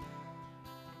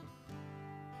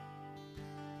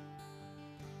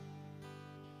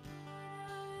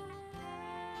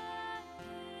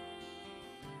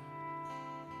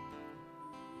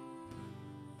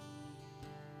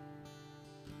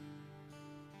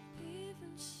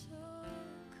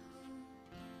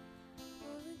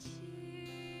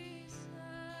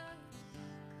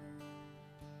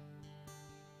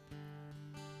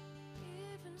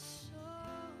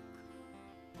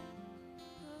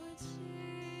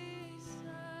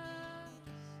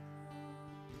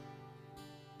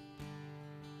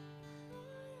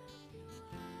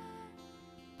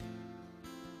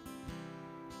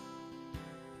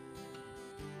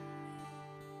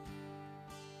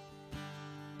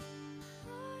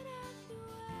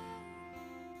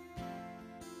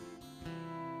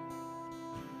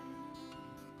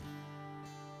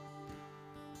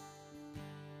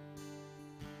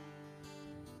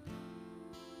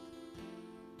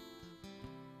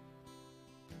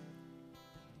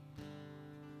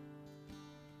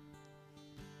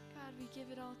 give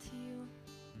it all to you.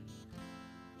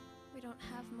 We don't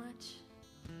have much,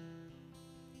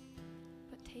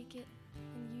 but take it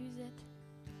and use it.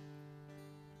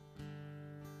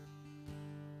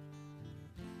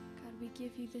 God, we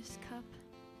give you this cup.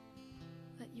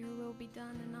 Let your will be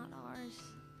done and not ours.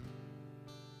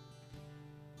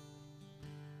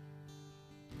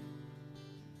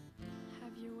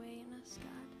 Have your way in us, God.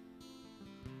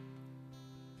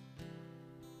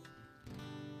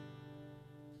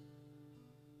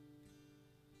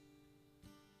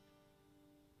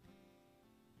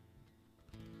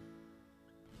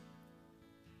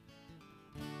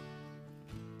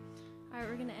 All right,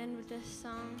 we're going to end with this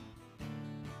song.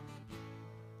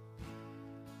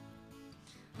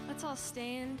 Let's all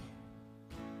stand.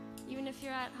 Even if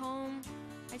you're at home,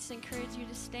 I just encourage you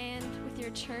to stand with your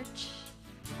church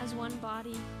as one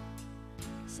body.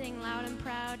 Sing loud and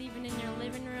proud, even in your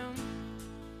living room.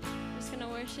 We're just going to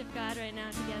worship God right now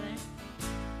together.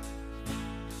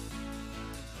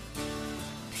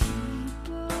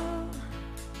 People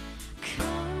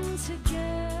come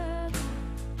together,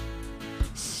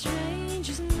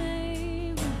 strangers and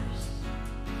neighbors,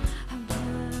 our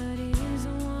blood is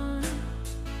one.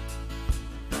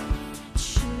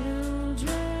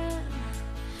 Children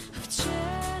of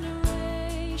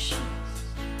generations,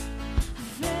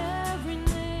 of every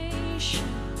nation,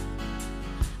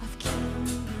 of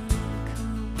kingdom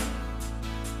come.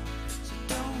 So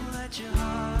don't let your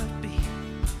heart be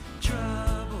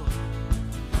troubled.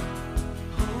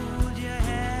 Hold your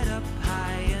head up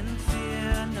high and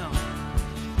fear no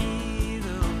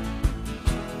evil.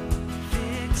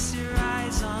 Fix your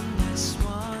eyes on this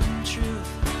one truth.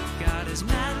 God is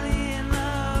madly in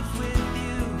love with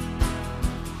you.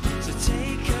 So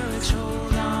take courage,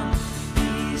 hold on,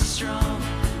 be strong.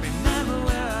 Remember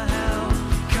where our help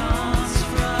comes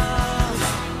from.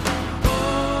 Oh,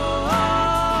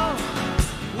 oh,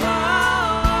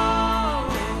 wow,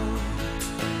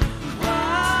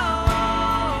 wow,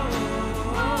 wow.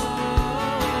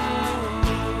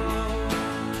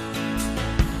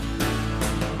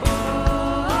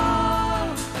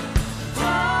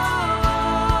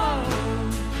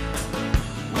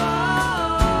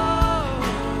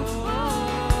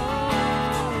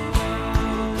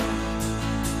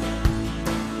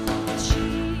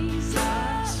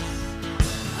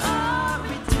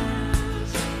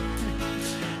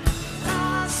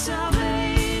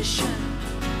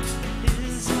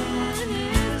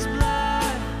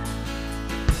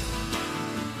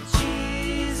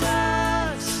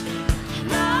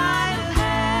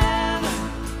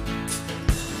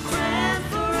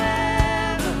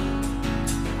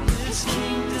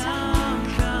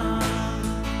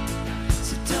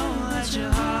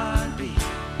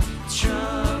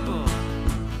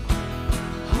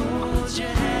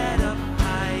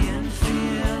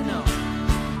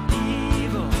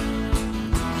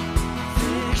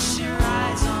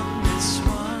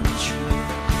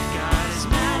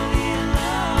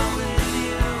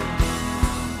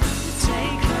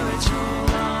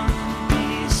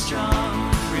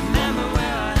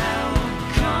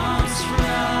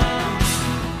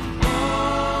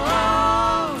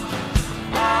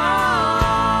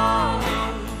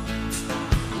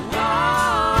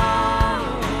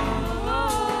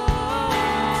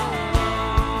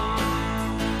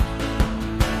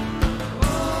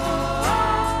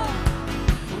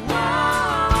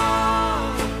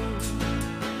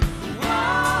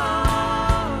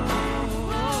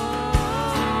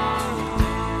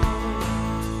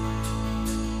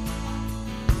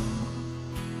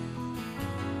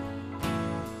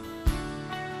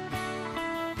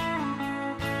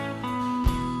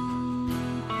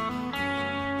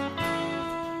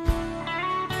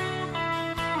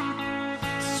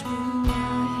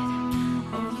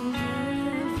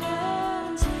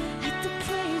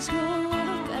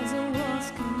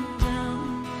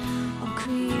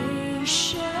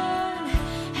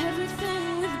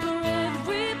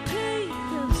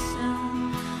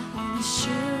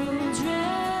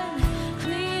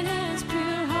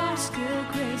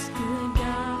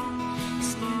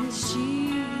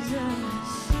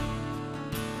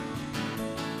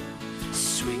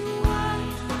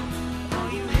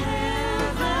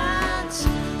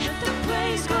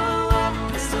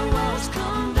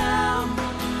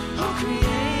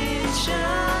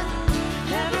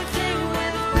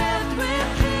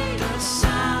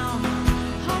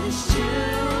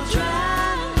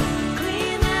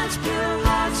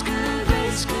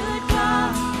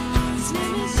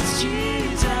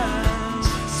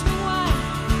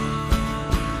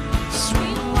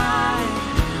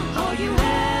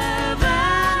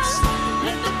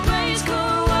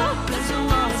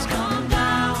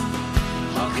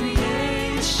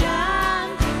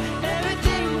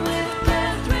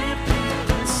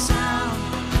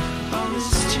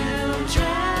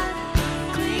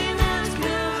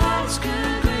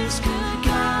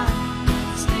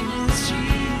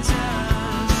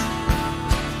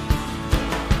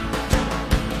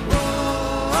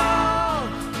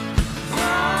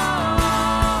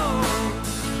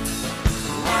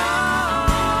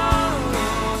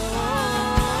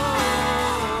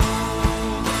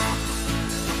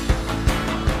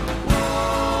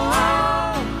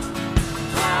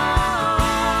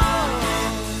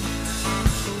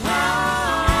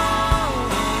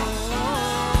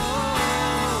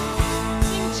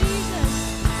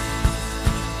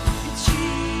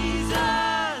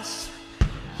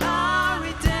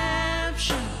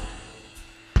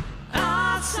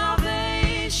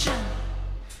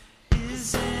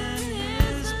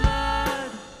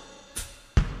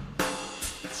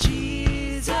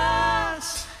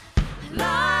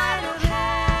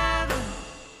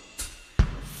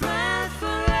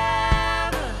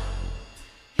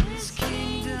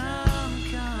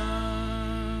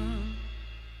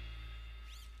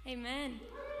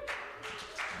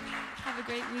 a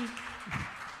great week.